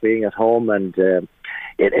half being at home, and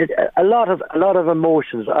a lot of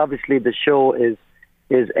emotions. Obviously, the show is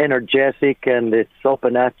energetic and it's up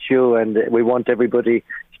and at you, and we want everybody,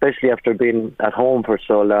 especially after being at home for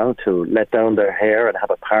so long, to let down their hair and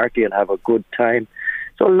have a party and have a good time.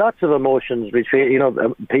 So lots of emotions between,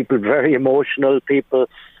 people very emotional, people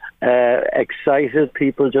excited,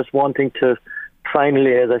 people just wanting to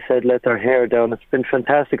finally, as I said, let their hair down. It's been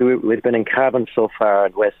fantastic. We've been in Cavan so far,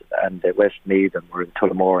 and Westmeath, and we're in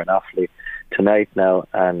Tullamore and Offaly tonight now,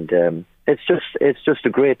 and it's just a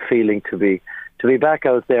great feeling to be back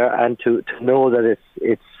out there and to know that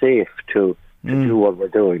it's safe to do what we're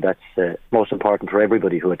doing. That's most important for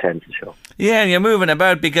everybody who attends the show. Yeah, and you're moving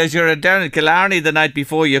about because you're down in Killarney the night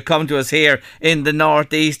before you come to us here in the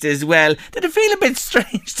northeast as well. Did it feel a bit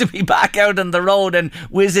strange to be back out on the road and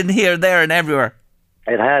whizzing here, there and everywhere?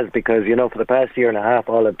 It has, because, for the past year and a half,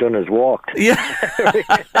 all I've done is walked. Yeah.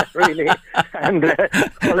 Really. And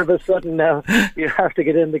all of a sudden now, you have to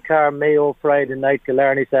get in the car Mayo Friday night,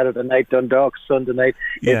 Killarney Saturday night, Dundalk Sunday night.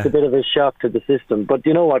 Yeah. It's a bit of a shock to the system. But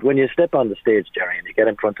you know what? When you step on the stage, Jerry, and you get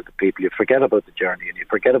in front of the people, you forget about the journey and you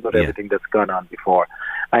forget about everything that's gone on before.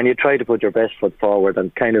 And you try to put your best foot forward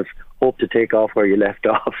and kind of hope to take up where you left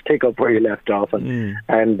off,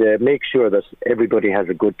 and make sure that everybody has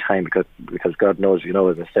a good time, because God knows,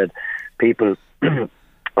 as I said, people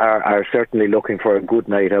are certainly looking for a good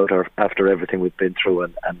night out after everything we've been through,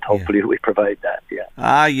 and hopefully we provide that.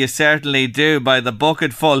 Yeah. You certainly do, by the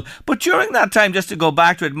bucket full. But during that time, just to go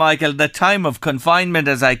back to it, Michael, the time of confinement,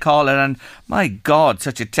 as I call it, and my God,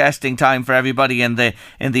 such a testing time for everybody in the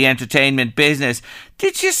entertainment business.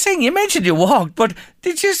 Did you sing? You mentioned you walked, but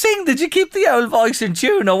did you sing? Did you keep the old voice in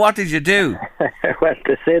tune, or what did you do? Well,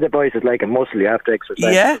 to say the voice is like a muscle, you have to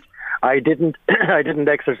exercise. Yeah. I didn't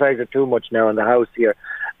exercise it too much now in the house here.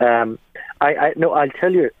 I'll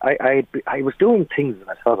tell you, I was doing things that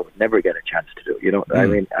I thought I would never get a chance to do. I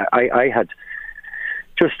mean, I had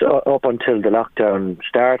just up until the lockdown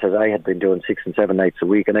started, I had been doing 6 and 7 nights a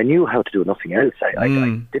week, and I knew how to do nothing else. I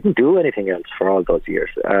didn't do anything else for all those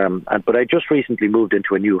years. But I just recently moved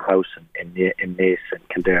into a new house in Naas and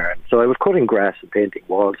Kildare, and so I was cutting grass and painting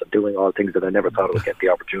walls and doing all things that I never thought I would get the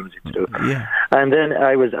opportunity to do. Yeah. And then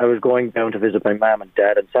I was going down to visit my mum and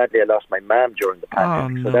dad, and sadly I lost my mum during the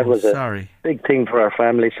pandemic. So that was a big thing for our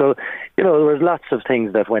family. So there was lots of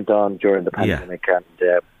things that went on during the pandemic,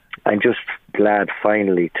 and I'm just glad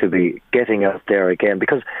finally to be getting out there again,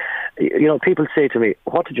 because people say to me,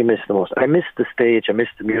 what did you miss the most? I missed the stage, I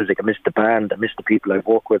missed the music, I missed the band, I missed the people I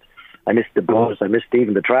work with, I missed the buzz, I missed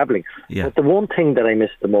even the travelling. Yeah. But the one thing that I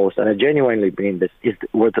missed the most, and I genuinely mean this,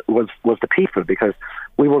 was the people, because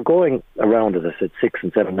we were going around, as I said, 6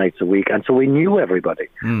 and 7 nights a week, and so we knew everybody.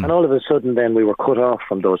 And all of a sudden then we were cut off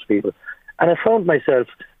from those people. And I found myself,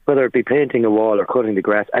 whether it be painting a wall or cutting the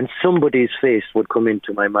grass, and somebody's face would come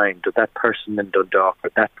into my mind, that person in Dundalk, or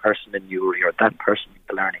that person in Newry, or that person in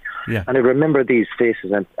Killarney. Yeah. And I remember these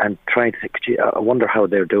faces and trying to think, gee, I wonder how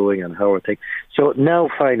they're doing and how are things. So now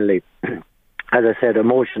finally, as I said,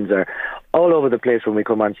 emotions are all over the place when we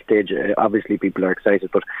come on stage. Obviously people are excited,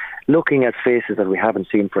 but looking at faces that we haven't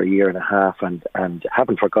seen for a year and a half and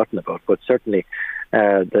haven't forgotten about, but certainly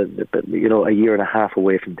a year and a half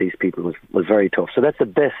away from these people was very tough. So that's the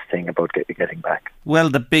best thing about getting back. Well,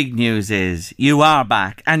 the big news is you are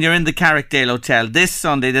back and you're in the Carrickdale Hotel this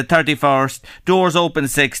Sunday, the 31st. Doors open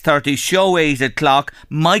 6:30, show 8 o'clock.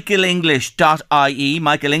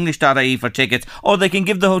 michaelenglish.ie for tickets, or they can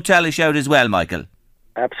give the hotel a shout as well, Michael.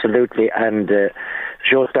 Absolutely, and the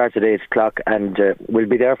show starts at 8 o'clock, and we'll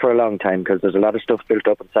be there for a long time because there's a lot of stuff built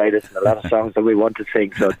up inside us and a lot of songs that we want to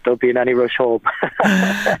sing, so don't be in any rush home.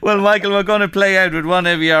 Well, Michael, we're going to play out with one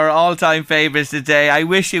of your all-time favourites today. I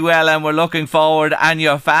wish you well, and we're looking forward, and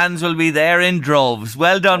your fans will be there in droves.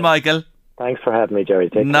 Well done, Michael. Thanks for having me, Jerry.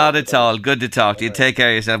 Not at all. Good to talk to you. Take care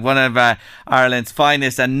of yourself. One of Ireland's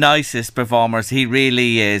finest and nicest performers. He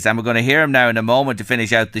really is. And we're going to hear him now in a moment to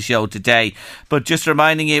finish out the show today. But just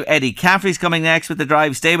reminding you, Eddie Caffrey's coming next with The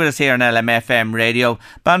Drive. Stay with us here on LMFM Radio.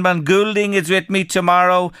 Ban Goulding is with me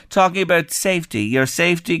tomorrow talking about safety. Your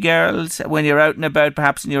safety, girls, when you're out and about,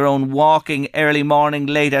 perhaps in your own walking, early morning,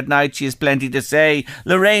 late at night. She has plenty to say.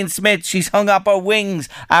 Lorraine Smith, she's hung up her wings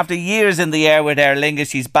after years in the air with Aer Lingus.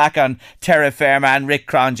 She's back on Terra Firma, and Rick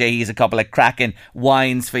Cronje, he's a couple of cracking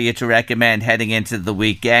wines for you to recommend heading into the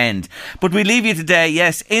weekend. But we leave you today,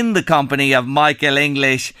 yes, in the company of Michael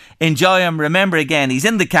English. Enjoy him. Remember again, he's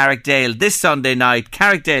in the Carrickdale this Sunday night.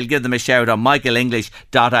 Carrickdale, give them a shout on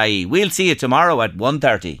michaelenglish.ie. We'll see you tomorrow at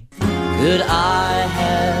 1:30. Could I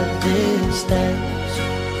have this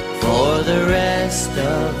dance for the rest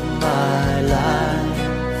of my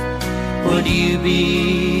life? Would you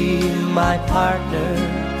be my partner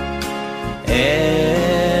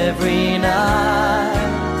every night?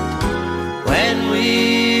 When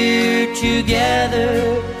we're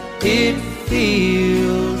together, it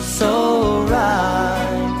feels so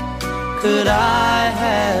right. Could I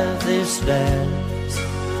have this dance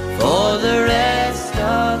for the rest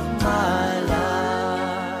of my life?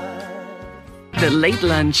 The Late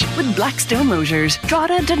Lunch with Blackstone Motors,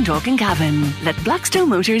 Drogheda, Dundalk and Cavan. Let Blackstone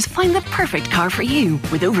Motors find the perfect car for you.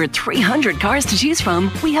 With over 300 cars to choose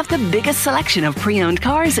from, we have the biggest selection of pre-owned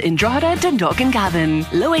cars in Drogheda, Dundalk and Cavan.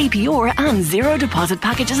 Low APR and zero deposit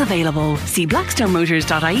packages available. See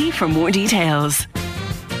blackstonemotors.ie for more details.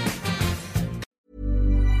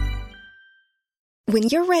 When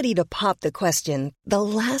you're ready to pop the question, the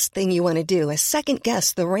last thing you want to do is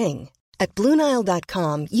second-guess the ring. At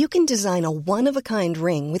BlueNile.com, you can design a one-of-a-kind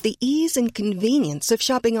ring with the ease and convenience of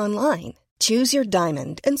shopping online. Choose your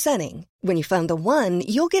diamond and setting. When you find the one,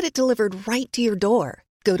 you'll get it delivered right to your door.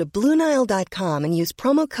 Go to BlueNile.com and use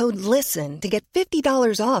promo code LISTEN to get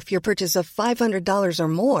 $50 off your purchase of $500 or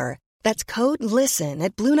more. That's code LISTEN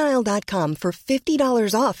at BlueNile.com for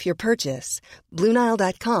 $50 off your purchase.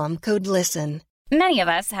 BlueNile.com, code LISTEN. Many of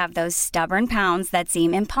us have those stubborn pounds that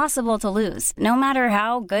seem impossible to lose, no matter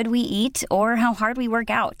how good we eat or how hard we work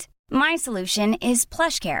out. My solution is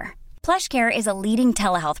PlushCare. PlushCare is a leading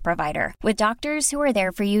telehealth provider with doctors who are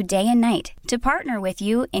there for you day and night to partner with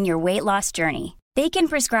you in your weight loss journey. They can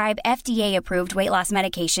prescribe FDA-approved weight loss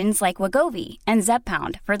medications like Wegovy and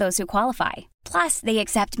Zepbound for those who qualify. Plus, they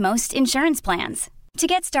accept most insurance plans. To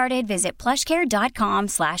get started, visit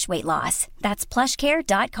plushcare.com/weightloss. That's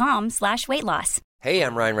plushcare.com/weightloss. Hey,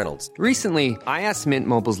 I'm Ryan Reynolds. Recently, I asked Mint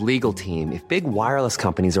Mobile's legal team if big wireless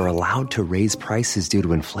companies are allowed to raise prices due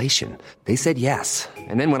to inflation. They said yes.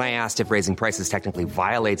 And then when I asked if raising prices technically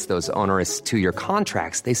violates those onerous two-year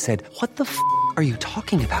contracts, they said, "What the f*** are you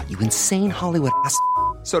talking about, you insane Hollywood ass?"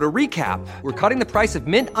 So to recap, we're cutting the price of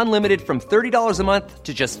Mint Unlimited from $30 a month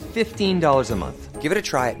to just $15 a month. Give it a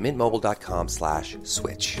try at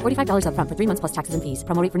mintmobile.com/switch. $45 up front for 3 months plus taxes and fees.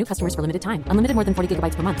 Promo rate for new customers for limited time. Unlimited more than 40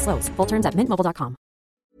 gigabytes per month. Slows full terms at mintmobile.com.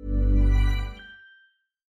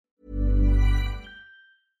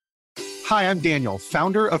 Hi, I'm Daniel,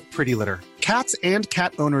 founder of Pretty Litter. Cats and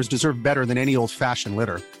cat owners deserve better than any old-fashioned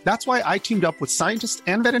litter. That's why I teamed up with scientists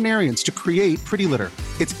and veterinarians to create Pretty Litter.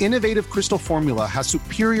 Its innovative crystal formula has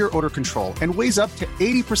superior odor control and weighs up to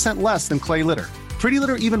 80% less than clay litter. Pretty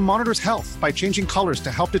Litter even monitors health by changing colors to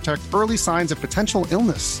help detect early signs of potential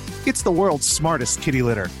illness. It's the world's smartest kitty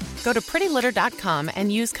litter. Go to prettylitter.com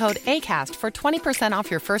and use code ACAST for 20% off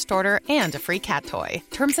your first order and a free cat toy.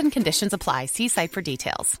 Terms and conditions apply. See site for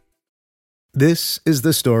details. This is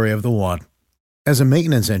the story of the one. As a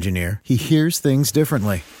maintenance engineer, he hears things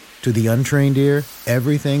differently. To the untrained ear,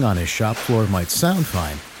 everything on his shop floor might sound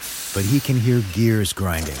fine, but he can hear gears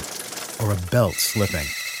grinding or a belt slipping.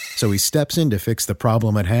 So he steps in to fix the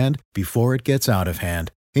problem at hand before it gets out of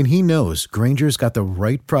hand. And he knows Grainger's got the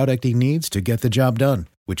right product he needs to get the job done,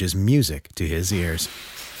 which is music to his ears.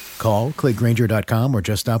 Call, click Grainger.com, or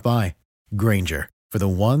just stop by. Grainger, for the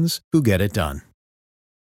ones who get it done.